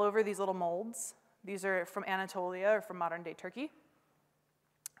all over these little molds. These are from Anatolia or from modern-day Turkey.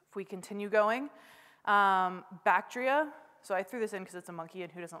 If we continue going, Bactria, so I threw this in because it's a monkey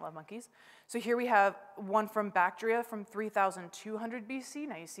and who doesn't love monkeys? So here we have one from Bactria from 3200 BC.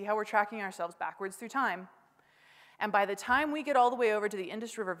 Now you see how we're tracking ourselves backwards through time. And by the time we get all the way over to the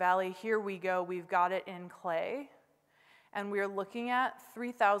Indus River Valley, here we go, we've got it in clay. And we are looking at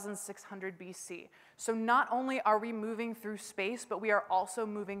 3600 BC. So not only are we moving through space, but we are also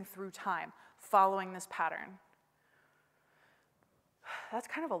moving through time, following this pattern. That's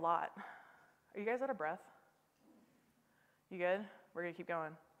kind of a lot. Are you guys out of breath? You good? We're gonna keep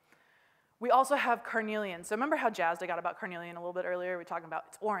going. We also have carnelian. So remember how jazzed I got about carnelian a little bit earlier? We're talking about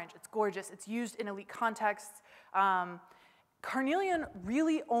it's orange, it's gorgeous, it's used in elite contexts. Carnelian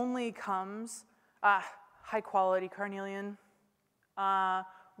really only comes, high quality carnelian,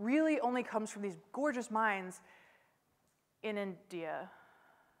 really only comes from these gorgeous mines in India,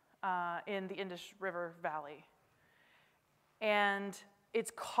 in the Indus River Valley. And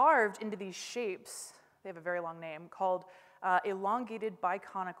it's carved into these shapes, they have a very long name, called elongated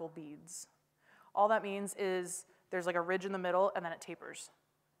biconical beads. All that means is there's like a ridge in the middle and then it tapers,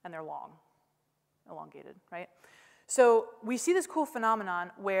 and they're long, elongated, right? So we see this cool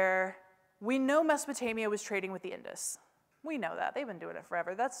phenomenon where we know Mesopotamia was trading with the Indus. We know that, they've been doing it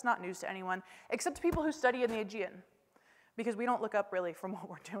forever. That's not news to anyone, except people who study in the Aegean, because we don't look up really from what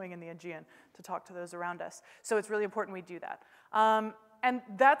we're doing in the Aegean to talk to those around us. So it's really important we do that. And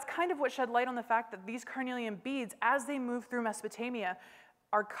that's kind of what shed light on the fact that these carnelian beads, as they move through Mesopotamia,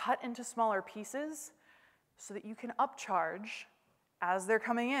 are cut into smaller pieces so that you can upcharge as they're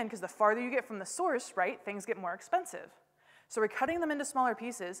coming in, because the farther you get from the source, right, things get more expensive. So we're cutting them into smaller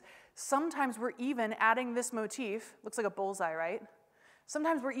pieces. Sometimes we're even adding this motif, looks like a bullseye, right?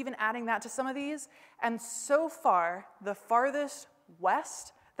 Sometimes we're even adding that to some of these, and so far, the farthest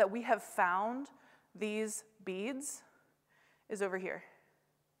west that we have found these beads is over here,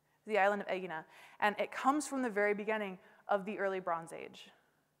 the island of Aegina, and it comes from the very beginning of the early Bronze Age.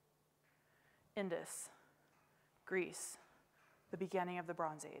 Indus, Greece, the beginning of the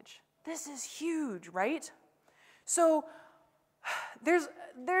Bronze Age. This is huge, right? So there's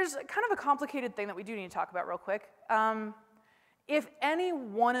kind of a complicated thing that we do need to talk about real quick. If any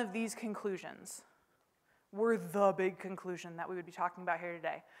one of these conclusions were the big conclusion that we would be talking about here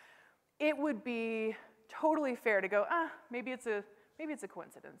today, it would be totally fair to go, maybe it's a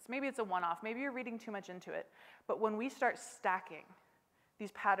coincidence, maybe it's a one-off, maybe you're reading too much into it. But when we start stacking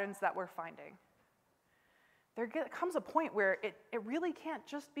these patterns that we're finding, there comes a point where it really can't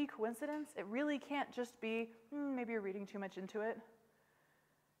just be coincidence. It really can't just be, maybe you're reading too much into it.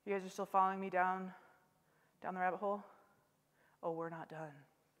 You guys are still following me down the rabbit hole? Oh, we're not done.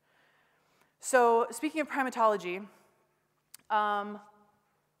 So speaking of primatology,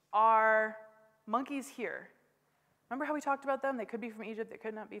 our monkeys here, remember how we talked about them? They could be from Egypt, they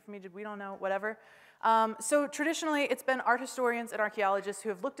could not be from Egypt, we don't know, whatever. So traditionally, it's been art historians and archaeologists who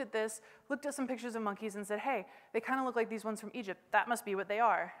have looked at this, looked at some pictures of monkeys and said, hey, they kind of look like these ones from Egypt. That must be what they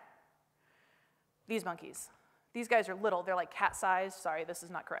are. These monkeys. These guys are little. They're like cat-sized. Sorry, this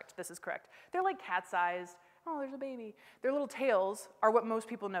is not correct. This is correct. They're like cat-sized. Oh, there's a baby. Their little tails are what most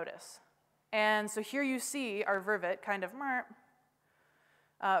people notice. And so here you see our vervet kind of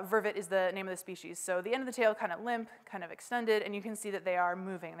vervet is the name of the species. So the end of the tail kind of limp, kind of extended, and you can see that they are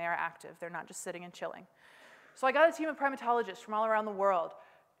moving, they are active. They're not just sitting and chilling. So I got a team of primatologists from all around the world,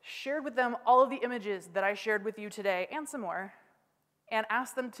 shared with them all of the images that I shared with you today, and some more, and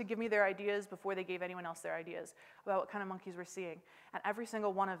asked them to give me their ideas before they gave anyone else their ideas about what kind of monkeys we're seeing. And every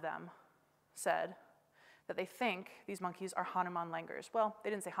single one of them said that they think these monkeys are Hanuman langurs. Well, they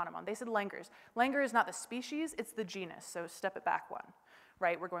didn't say Hanuman, they said langurs. Langur is not the species, it's the genus, so step it back one.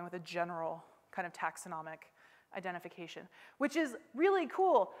 Right, we're going with a general kind of taxonomic identification, which is really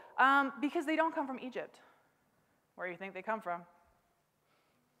cool because they don't come from Egypt. Where do you think they come from?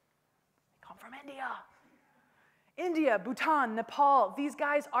 They come from India. India, Bhutan, Nepal, these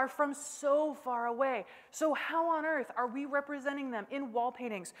guys are from so far away. So how on earth are we representing them in wall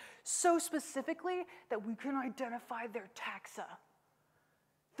paintings so specifically that we can identify their taxa?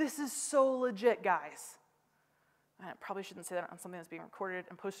 This is so legit, guys. I probably shouldn't say that on something that's being recorded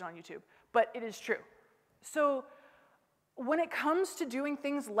and posted on YouTube, but it is true. So when it comes to doing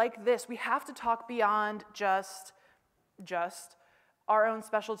things like this, we have to talk beyond just our own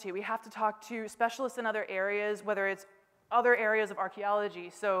specialty. We have to talk to specialists in other areas, whether it's other areas of archaeology,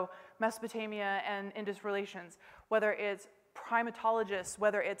 so Mesopotamia and Indus relations, whether it's primatologists,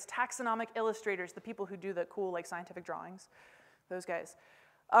 whether it's taxonomic illustrators, the people who do the cool like scientific drawings, those guys.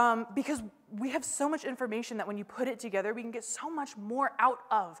 Because we have so much information that when you put it together, we can get so much more out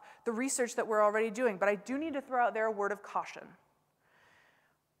of the research that we're already doing. But I do need to throw out there a word of caution.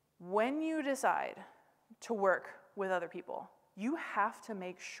 When you decide to work with other people, you have to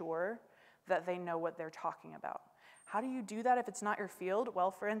make sure that they know what they're talking about. How do you do that if it's not your field?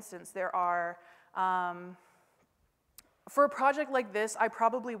 Well, for instance, there are, for a project like this, I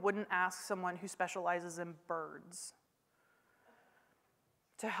probably wouldn't ask someone who specializes in birds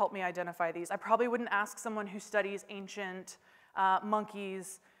to help me identify these. I probably wouldn't ask someone who studies ancient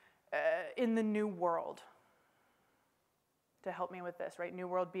monkeys in the New World to help me with this, right? New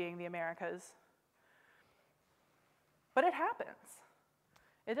World being the Americas. But it happens.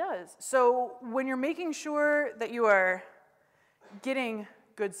 It does. So when you're making sure that you are getting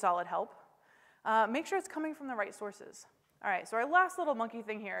good, solid help, make sure it's coming from the right sources. All right, so our last little monkey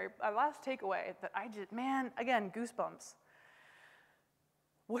thing here, our last takeaway that I just, man, again, goosebumps.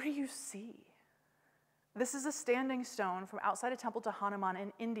 What do you see? This is a standing stone from outside a temple to Hanuman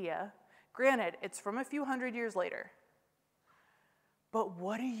in India. Granted, it's from a few hundred years later. But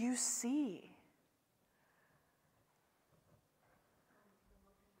what do you see?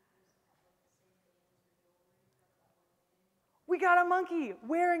 We got a monkey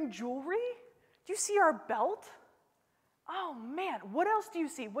wearing jewelry? Do you see our belt? Oh man, what else do you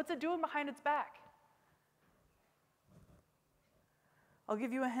see? What's it doing behind its back? I'll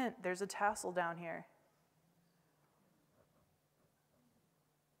give you a hint. There's a tassel down here.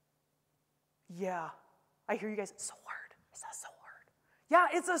 Yeah, I hear you guys. Sword. It's a sword. Yeah,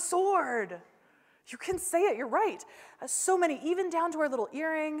 it's a sword. You can say it. You're right. So many, even down to our little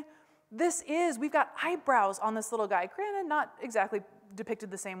earring. We've got eyebrows on this little guy. Granted, not exactly depicted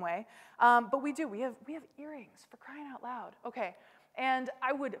the same way, but we do. We have earrings, for crying out loud. Okay, and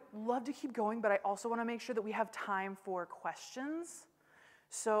I would love to keep going, but I also want to make sure that we have time for questions.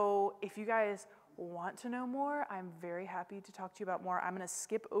 So if you guys want to know more, I'm very happy to talk to you about more. I'm going to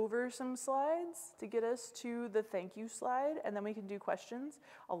skip over some slides to get us to the thank you slide, and then we can do questions,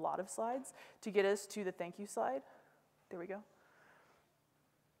 a lot of slides, to get us to the thank you slide. There we go.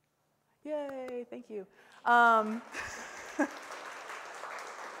 Yay, thank you.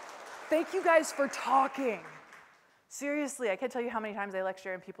 Thank you guys for talking. Seriously, I can't tell you how many times I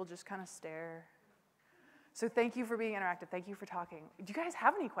lecture and people just kind of stare. So thank you for being interactive. Thank you for talking. Do you guys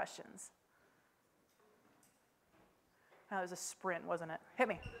have any questions? That was a sprint, wasn't it? Hit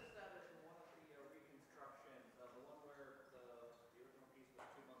me. I noticed that in one of the reconstructions, the one where the original piece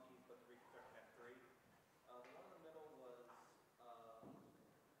was 2 monkeys, but the reconstruction had 3. The one in the middle was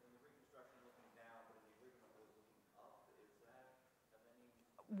in the reconstruction looking down, but in the original it was looking up. Is that of any?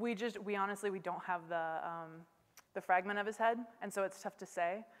 We honestly, we don't have the fragment of his head, and so it's tough to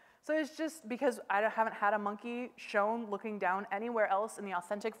say. So it's just because I haven't had a monkey shown looking down anywhere else in the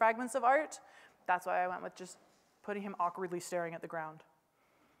authentic fragments of art. That's why I went with just putting him awkwardly staring at the ground.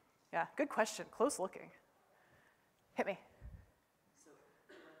 Yeah, good question, close looking. Hit me. So,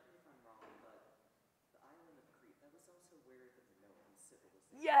 correct me if I'm wrong, but the island of Crete, that was also where the Minoan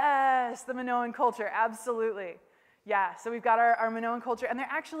civilization... Yes, the Minoan culture, absolutely. Yeah, so we've got our Minoan culture, and they're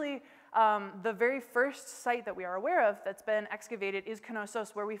actually, the very first site that we are aware of that's been excavated is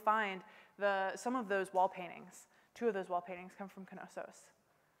Knossos, where we find some of those wall paintings. 2 of those wall paintings come from Knossos.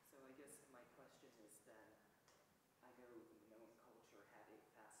 So I guess my question is then, I know the Minoan culture had a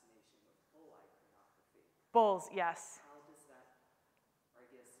fascination with bull iconography. Bulls, yes. How does that, or I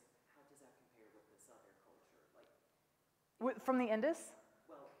guess, how does that compare with this other culture? Like, From the Indus?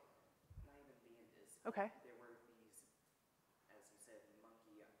 well, not even the Indus. Okay. There were these, as you said,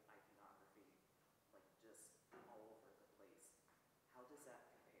 monkey iconography, like just all over the place. How does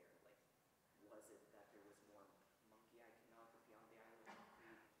that compare? Like, was it that there was more monkey iconography on the island of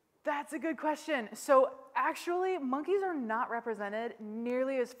Crete? That's a good question. So actually, monkeys are not represented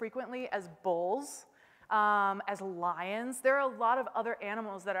nearly as frequently as bulls, as lions. There are a lot of other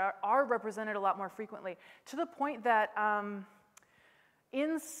animals that are represented a lot more frequently, to the point that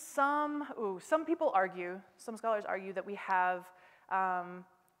in some people argue, some scholars argue that we have,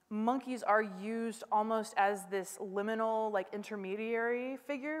 monkeys are used almost as this liminal, like intermediary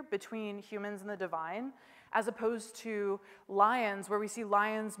figure between humans and the divine, as opposed to lions, where we see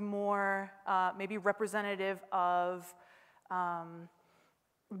lions more maybe representative of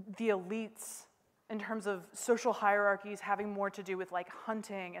the elites in terms of social hierarchies having more to do with like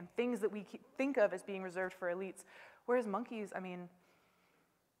hunting and things that we think of as being reserved for elites. Whereas monkeys, I mean,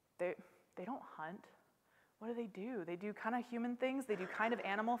 they don't hunt. What do? They do kind of human things, they do kind of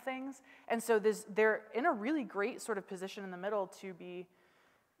animal things. And so they're in a really great sort of position in the middle to be,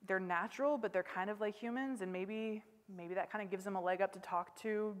 they're natural, but they're kind of like humans, and maybe that kind of gives them a leg up to talk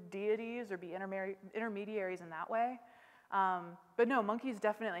to deities or be intermediaries in that way. But no, monkeys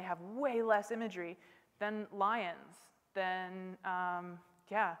definitely have way less imagery than lions, than all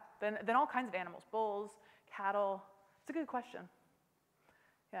kinds of animals, bulls, cattle. It's a good question.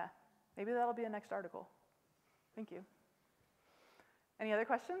 Yeah, maybe that'll be a next article. Thank you. Any other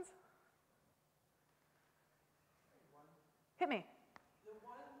questions? Hit me. The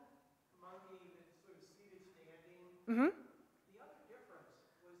one monkey that's sort of seated standing, Mm-hmm. the other difference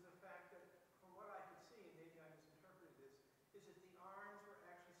was the fact that, from what I could see, and maybe I misinterpreted this, is that the arms were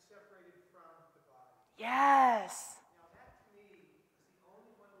actually separated from the body. Yes. Now that to me is the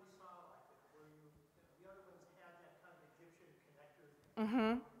only one we saw like it, where the other ones had that kind of Egyptian connector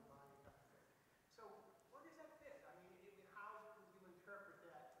Mm-hmm. body kind of thing. So where does that fit? I mean, how would you interpret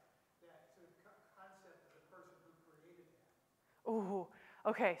that sort of concept of the person who created that? Ooh,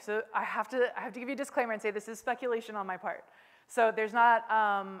 okay, so I have to give you a disclaimer and say this is speculation on my part. So there's not,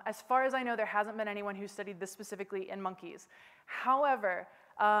 as far as I know, there hasn't been anyone who studied this specifically in monkeys. However,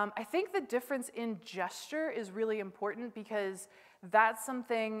 I think the difference in gesture is really important, because that's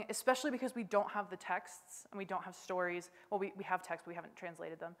something, especially because we don't have the texts and we don't have stories. Well, we have texts, but we haven't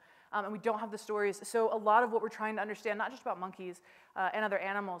translated them. And we don't have the stories. So a lot of what we're trying to understand, not just about monkeys and other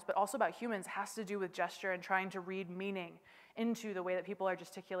animals, but also about humans, has to do with gesture and trying to read meaning into the way that people are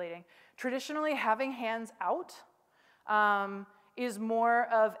gesticulating. Traditionally, having hands out is more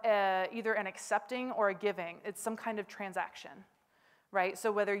of either an accepting or a giving. It's some kind of transaction, right?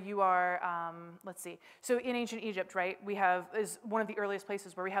 So whether you are, let's see. So in ancient Egypt, right, is one of the earliest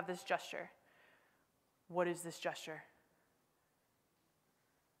places where we have this gesture. What is this gesture?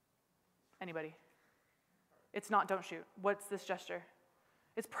 Anybody? It's not don't shoot. What's this gesture?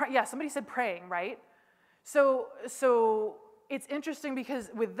 It's somebody said praying, right? So it's interesting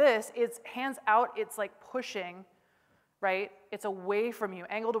because with this, it's hands out, it's like pushing, right? It's away from you,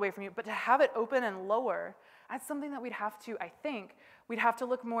 angled away from you. But to have it open and lower, that's something that we'd have to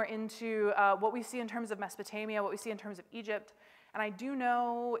look more into what we see in terms of Mesopotamia, what we see in terms of Egypt. And I do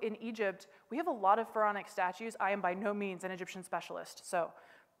know in Egypt, we have a lot of pharaonic statues. I am by no means an Egyptian specialist, so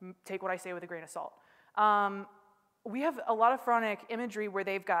take what I say with a grain of salt. We have a lot of pharaonic imagery where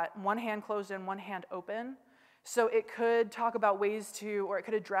they've got one hand closed and one hand open. So it could talk about ways to, or it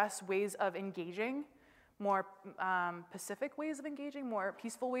could address ways of engaging, more pacific ways of engaging, more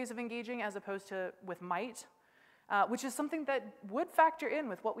peaceful ways of engaging as opposed to with might, which is something that would factor in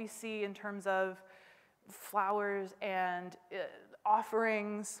with what we see in terms of flowers and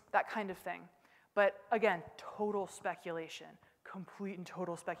offerings, that kind of thing. But again, total speculation, complete and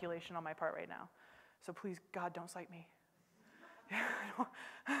total speculation on my part right now. So please, God, don't cite me.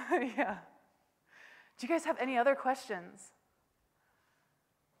 Yeah. Do you guys have any other questions?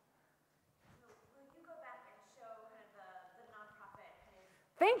 Will you go back and show kind of the nonprofit kind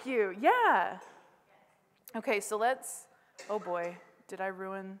of... Thank you, yeah. Okay, so let's, oh boy, did I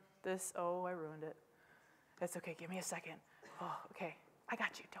ruin this? Oh, I ruined it. That's okay, give me a second. Oh, okay, I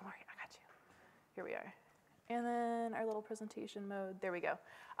got you, don't worry, I got you. Here we are. And then our little presentation mode, there we go.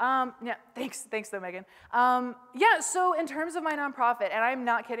 Yeah, thanks though, Megan. Yeah, so in terms of my nonprofit, and I'm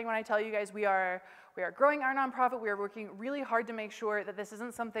not kidding when I tell you guys we are growing our nonprofit. We are working really hard to make sure that this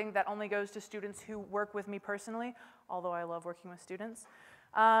isn't something that only goes to students who work with me personally, although I love working with students.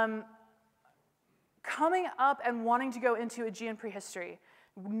 Coming up and wanting to go into Aegean prehistory,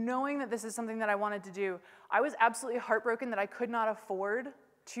 knowing that this is something that I wanted to do, I was absolutely heartbroken that I could not afford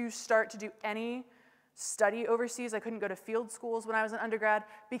to start to do any study overseas. I couldn't go to field schools when I was an undergrad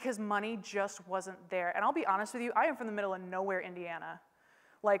because money just wasn't there. And I'll be honest with you, I am from the middle of nowhere, Indiana.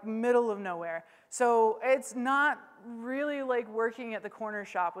 Like middle of nowhere. So it's not really like working at the corner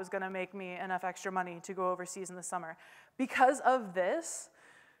shop was gonna make me enough extra money to go overseas in the summer. Because of this,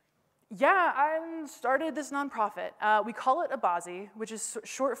 yeah, I started this nonprofit. We call it ABASI, which is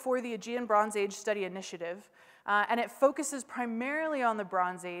short for the Aegean Bronze Age Study Initiative. And it focuses primarily on the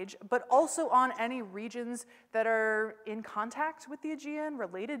Bronze Age, but also on any regions that are in contact with the Aegean,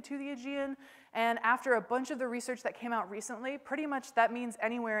 related to the Aegean. And after a bunch of the research that came out recently, pretty much that means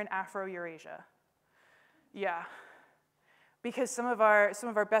anywhere in Afro-Eurasia. Yeah, because some of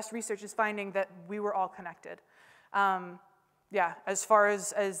our best research is finding that we were all connected. Yeah, as far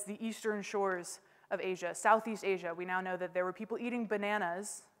as the eastern shores of Asia, Southeast Asia, we now know that there were people eating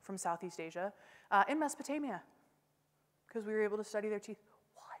bananas from Southeast Asia in Mesopotamia, because we were able to study their teeth.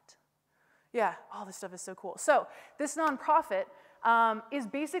 What? Yeah, all this stuff is so cool. So this nonprofit is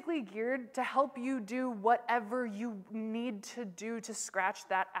basically geared to help you do whatever you need to do to scratch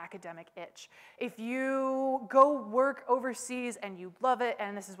that academic itch. If you go work overseas and you love it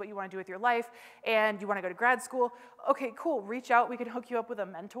and this is what you want to do with your life and you want to go to grad school, okay, cool, reach out. We can hook you up with a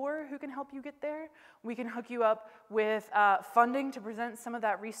mentor who can help you get there. We can hook you up with funding to present some of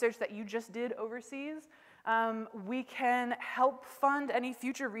that research that you just did overseas. We can help fund any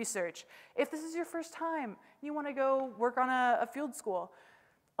future research. If this is your first time, you want to go work on a field school,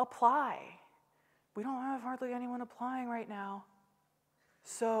 apply. We don't have hardly anyone applying right now.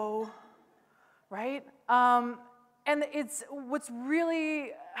 So, right? And it's what's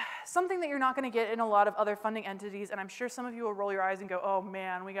really something that you're not going to get in a lot of other funding entities, and I'm sure some of you will roll your eyes and go, oh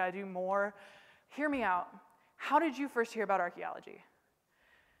man, we got to do more. Hear me out. How did you first hear about archaeology?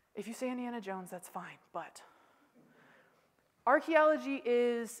 If you say Indiana Jones, that's fine, but archaeology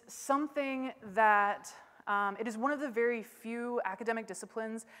is something that, it is one of the very few academic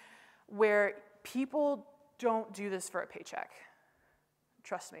disciplines where people don't do this for a paycheck.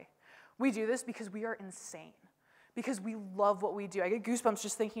 Trust me. We do this because we are insane, because we love what we do. I get goosebumps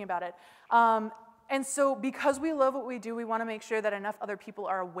just thinking about it. And so because we love what we do, we want to make sure that enough other people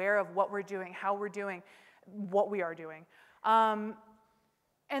are aware of what we're doing, how we're doing, what we are doing.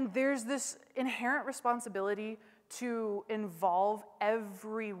 And there's this inherent responsibility to involve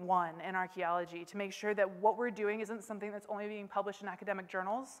everyone in archaeology, to make sure that what we're doing isn't something that's only being published in academic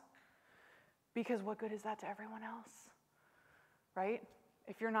journals, because what good is that to everyone else, right?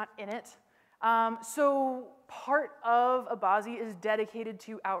 If you're not in it. So part of ABASI is dedicated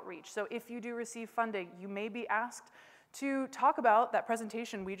to outreach. So if you do receive funding, you may be asked to talk about that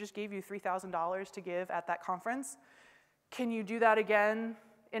presentation we just gave you $3,000 to give at that conference. Can you do that again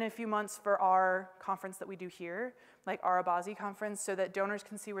in a few months for our conference that we do here, like our ABASI conference, so that donors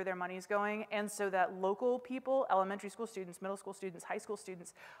can see where their money is going, and so that local people, elementary school students, middle school students, high school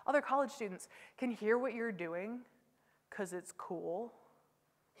students, other college students, can hear what you're doing, because it's cool.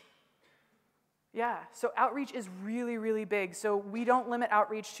 Yeah, so outreach is really, really big. So we don't limit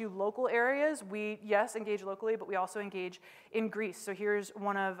outreach to local areas. We, yes, engage locally, but we also engage in Greece. So here's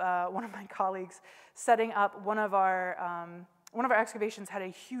one of my colleagues setting up one of our excavations had a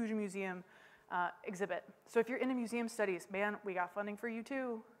huge museum exhibit. So if you're into museum studies, man, we got funding for you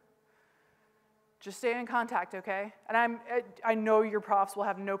too. Just stay in contact, okay? And I know your profs will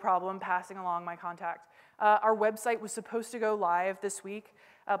have no problem passing along my contact. Our website was supposed to go live this week,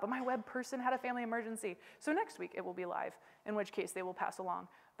 but my web person had a family emergency. So next week it will be live, in which case they will pass along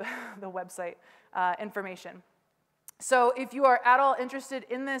the website information. So if you are at all interested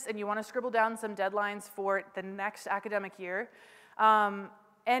in this and you want to scribble down some deadlines for the next academic year,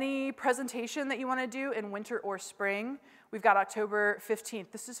 any presentation that you want to do in winter or spring, we've got October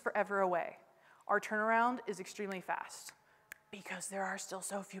 15th. This is forever away. Our turnaround is extremely fast because there are still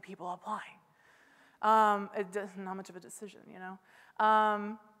so few people applying. Not much of a decision, you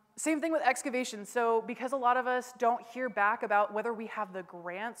know? Same thing with excavation. So because a lot of us don't hear back about whether we have the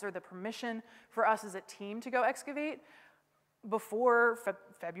grants or the permission for us as a team to go excavate before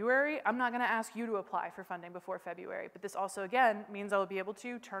February, I'm not going to ask you to apply for funding before February. But this also, again, means I will be able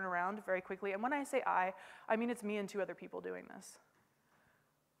to turn around very quickly. And when I say I mean it's me and 2 other people doing this.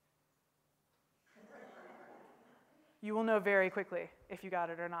 You will know very quickly if you got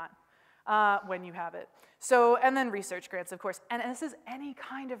it or not when you have it. So, and then research grants, of course. And this is any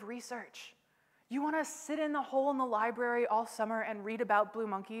kind of research. You want to sit in the hole in the library all summer and read about blue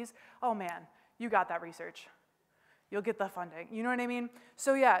monkeys? Oh man, you got that research. You'll get the funding. You know what I mean?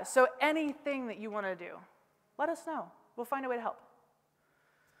 So yeah, so anything that you want to do, let us know. We'll find a way to help.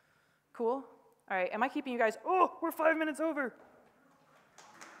 Cool? All right, am I keeping you guys? Oh, we're 5 minutes over.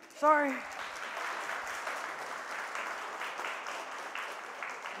 Sorry.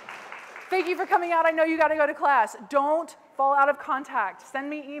 Thank you for coming out. I know you got to go to class. Don't fall out of contact. Send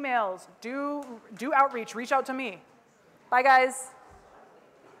me emails. Do outreach. Reach out to me. Bye, guys.